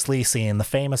 the Bruce Lee scene, the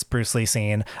famous Bruce Lee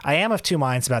scene, I am of two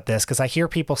minds about this, because I hear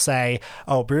people say,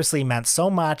 oh, Bruce Lee meant so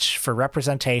much for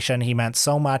representation, he meant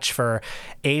so much for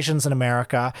Asians in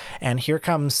America, and here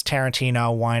comes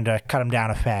Tarantino wanting to cut him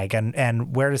down a peg,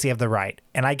 and where does he have the right?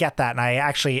 And I get that, and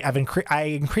I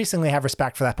increasingly have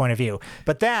respect for that point of view.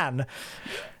 But then,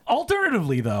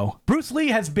 alternatively, though, Bruce Lee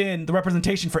has been the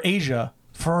representation for Asia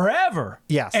forever.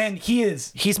 Yes. And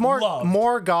he's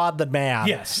more God than man.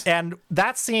 Yes. And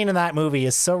that scene in that movie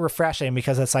is so refreshing,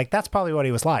 because it's like, that's probably what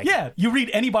he was like. Yeah. You read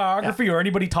any biography or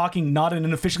anybody talking not in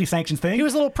an officially sanctioned thing. He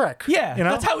was a little prick. Yeah.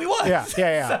 That's how he was.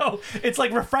 Yeah. So it's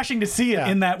refreshing to see it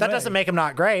in that way. That doesn't make him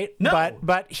not great. No.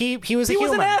 But he was a human. He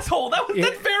was an asshole.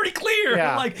 That's very clear.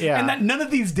 And that none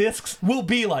of these discs will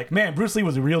be like, man, Bruce Lee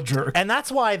was a real jerk. And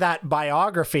that's why that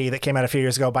biography that came out a few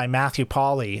years ago by Matthew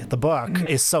Pauly, the book,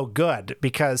 is so good,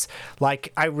 because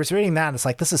I was reading that, and it's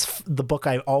like, this is the book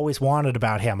I always wanted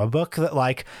about him, a book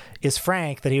that is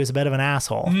frank that he was a bit of an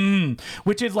asshole.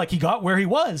 Which is he got where he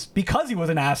was because he was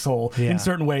an asshole in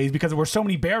certain ways, because there were so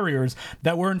many barriers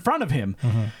that were in front of him.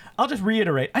 I'll just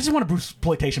reiterate, I just want a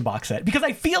Bruceploitation box set, because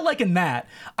I feel like in that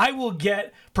I will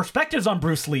get perspectives on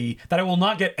Bruce Lee that I will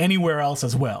not get anywhere else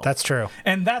as well. That's true.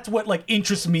 And that's what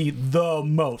interests me the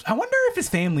most. I wonder if his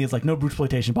family is like no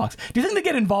Bruceploitation box. Do you think they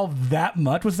get involved that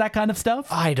much with that kind of stuff?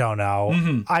 I don't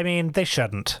know. I mean, they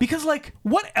shouldn't. Because, like,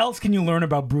 what else can you learn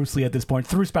about Bruce Lee at this point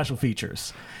through special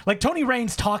features? Like, Tony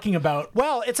Raines talking about...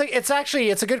 Well, it's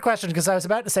a good question, because I was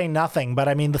about to say nothing, but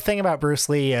I mean, the thing about Bruce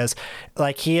Lee is,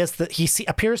 like, he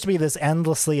appears to be this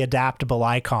endlessly adaptable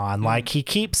icon. Like, he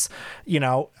keeps,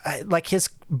 like, his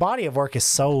body of work is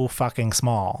so fucking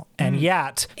small, and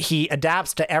yet he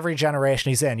adapts to every generation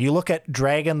he's in. You look at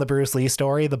Dragon, the Bruce Lee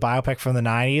story, the biopic from the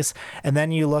 90s, and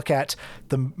then you look at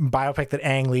the biopic that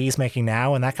Ang Lee's making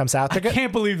now, and that comes out. I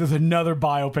can't believe there's another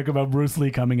biopic about Bruce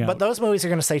Lee coming out. But those movies are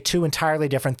going to say two entirely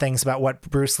different things about what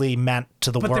Bruce Lee meant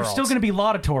to the world. But they're still going to be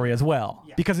laudatory as well,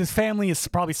 because his family is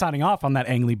probably signing off on that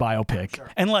Ang Lee biopic. Sure.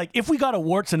 And like, if we got a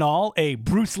warts and all, a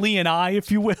Bruce Lee and I,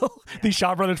 if you will, the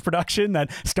Shaw Brothers production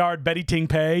that starred Betty Ting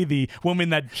Pei, the woman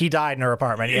that... He died in her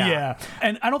apartment, yeah.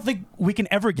 And I don't think we can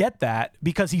ever get that,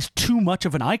 because he's too much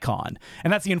of an icon.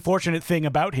 And that's the unfortunate thing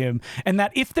about him. And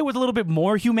that if there was a little bit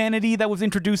more humanity that was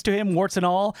introduced to him, warts and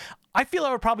all, I feel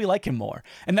I would probably like him more.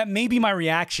 And that maybe my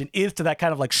reaction is to that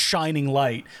kind of like shining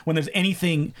light when there's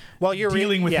anything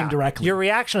dealing with him directly. Your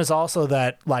reaction is also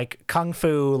that like Kung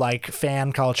Fu, like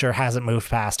fan culture hasn't moved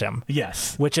past him.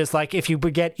 Yes. Which is like, if you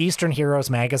get Eastern Heroes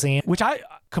magazine, which I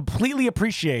completely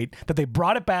appreciate that they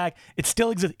brought it back. It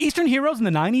still exists. Eastern Heroes in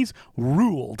the 90s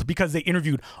ruled, because they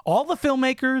interviewed all the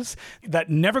filmmakers that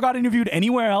never got interviewed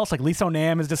anywhere else. Like Lisa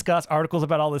Onam has discussed articles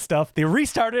about all this stuff. They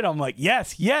restarted. I'm like,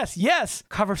 yes.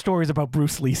 Cover stories about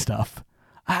Bruce Lee stuff.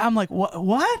 I'm like,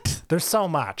 what? There's so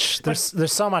much.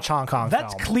 There's so much Hong Kong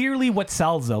That's film. clearly what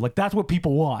sells, though. Like, that's what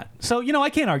people want. So, I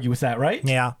can't argue with that, right?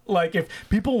 Yeah. Like, if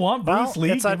people want Bruce Lee,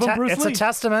 give them Bruce Lee. It's a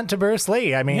testament to Bruce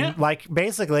Lee. I mean, like,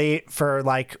 basically, for,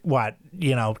 like, what,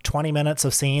 20 minutes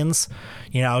of scenes,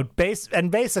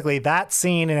 basically that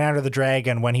scene in Enter the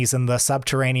Dragon when he's in the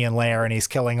subterranean lair and he's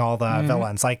killing all the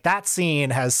villains, like, that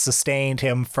scene has sustained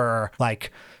him for,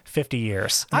 like, 50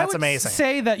 years. And that's amazing. I would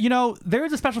say that, there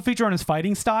is a special feature on his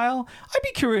fighting style. I'd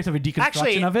be curious of a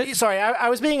deconstruction of it. Sorry, I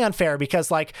was being unfair,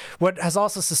 because like what has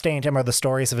also sustained him are the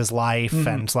stories of his life,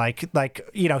 and like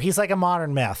he's like a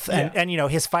modern myth, and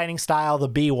his fighting style, the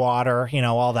bee water,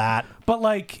 all that. But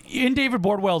like in David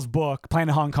Bordwell's book,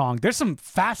 Planet Hong Kong, there's some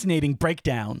fascinating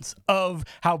breakdowns of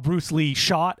how Bruce Lee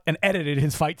shot and edited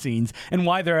his fight scenes and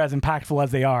why they're as impactful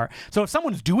as they are. So if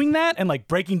someone's doing that and like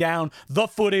breaking down the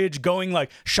footage, going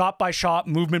like shot by shot,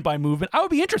 movement by movement, I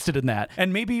would be interested in that.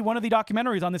 And maybe one of the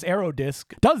documentaries on this Arrow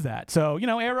disc does that. So,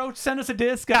 Arrow, send us a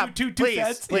disc, two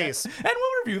sets. Please. Yeah. And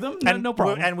we'll review them. No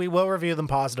problem. And we will review them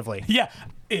positively. Yeah.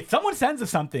 If someone sends us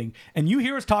something and you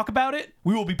hear us talk about it,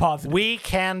 we will be positive. We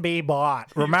can be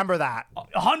bought. Remember that.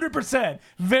 100%.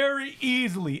 Very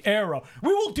easily. Arrow.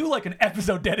 We will do like an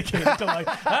episode dedicated to like,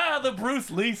 the Bruce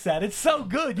Lee set. It's so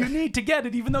good. You need to get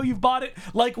it, even though you've bought it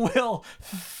like Will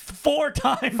 4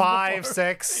 times. 5,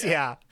 6. Yeah.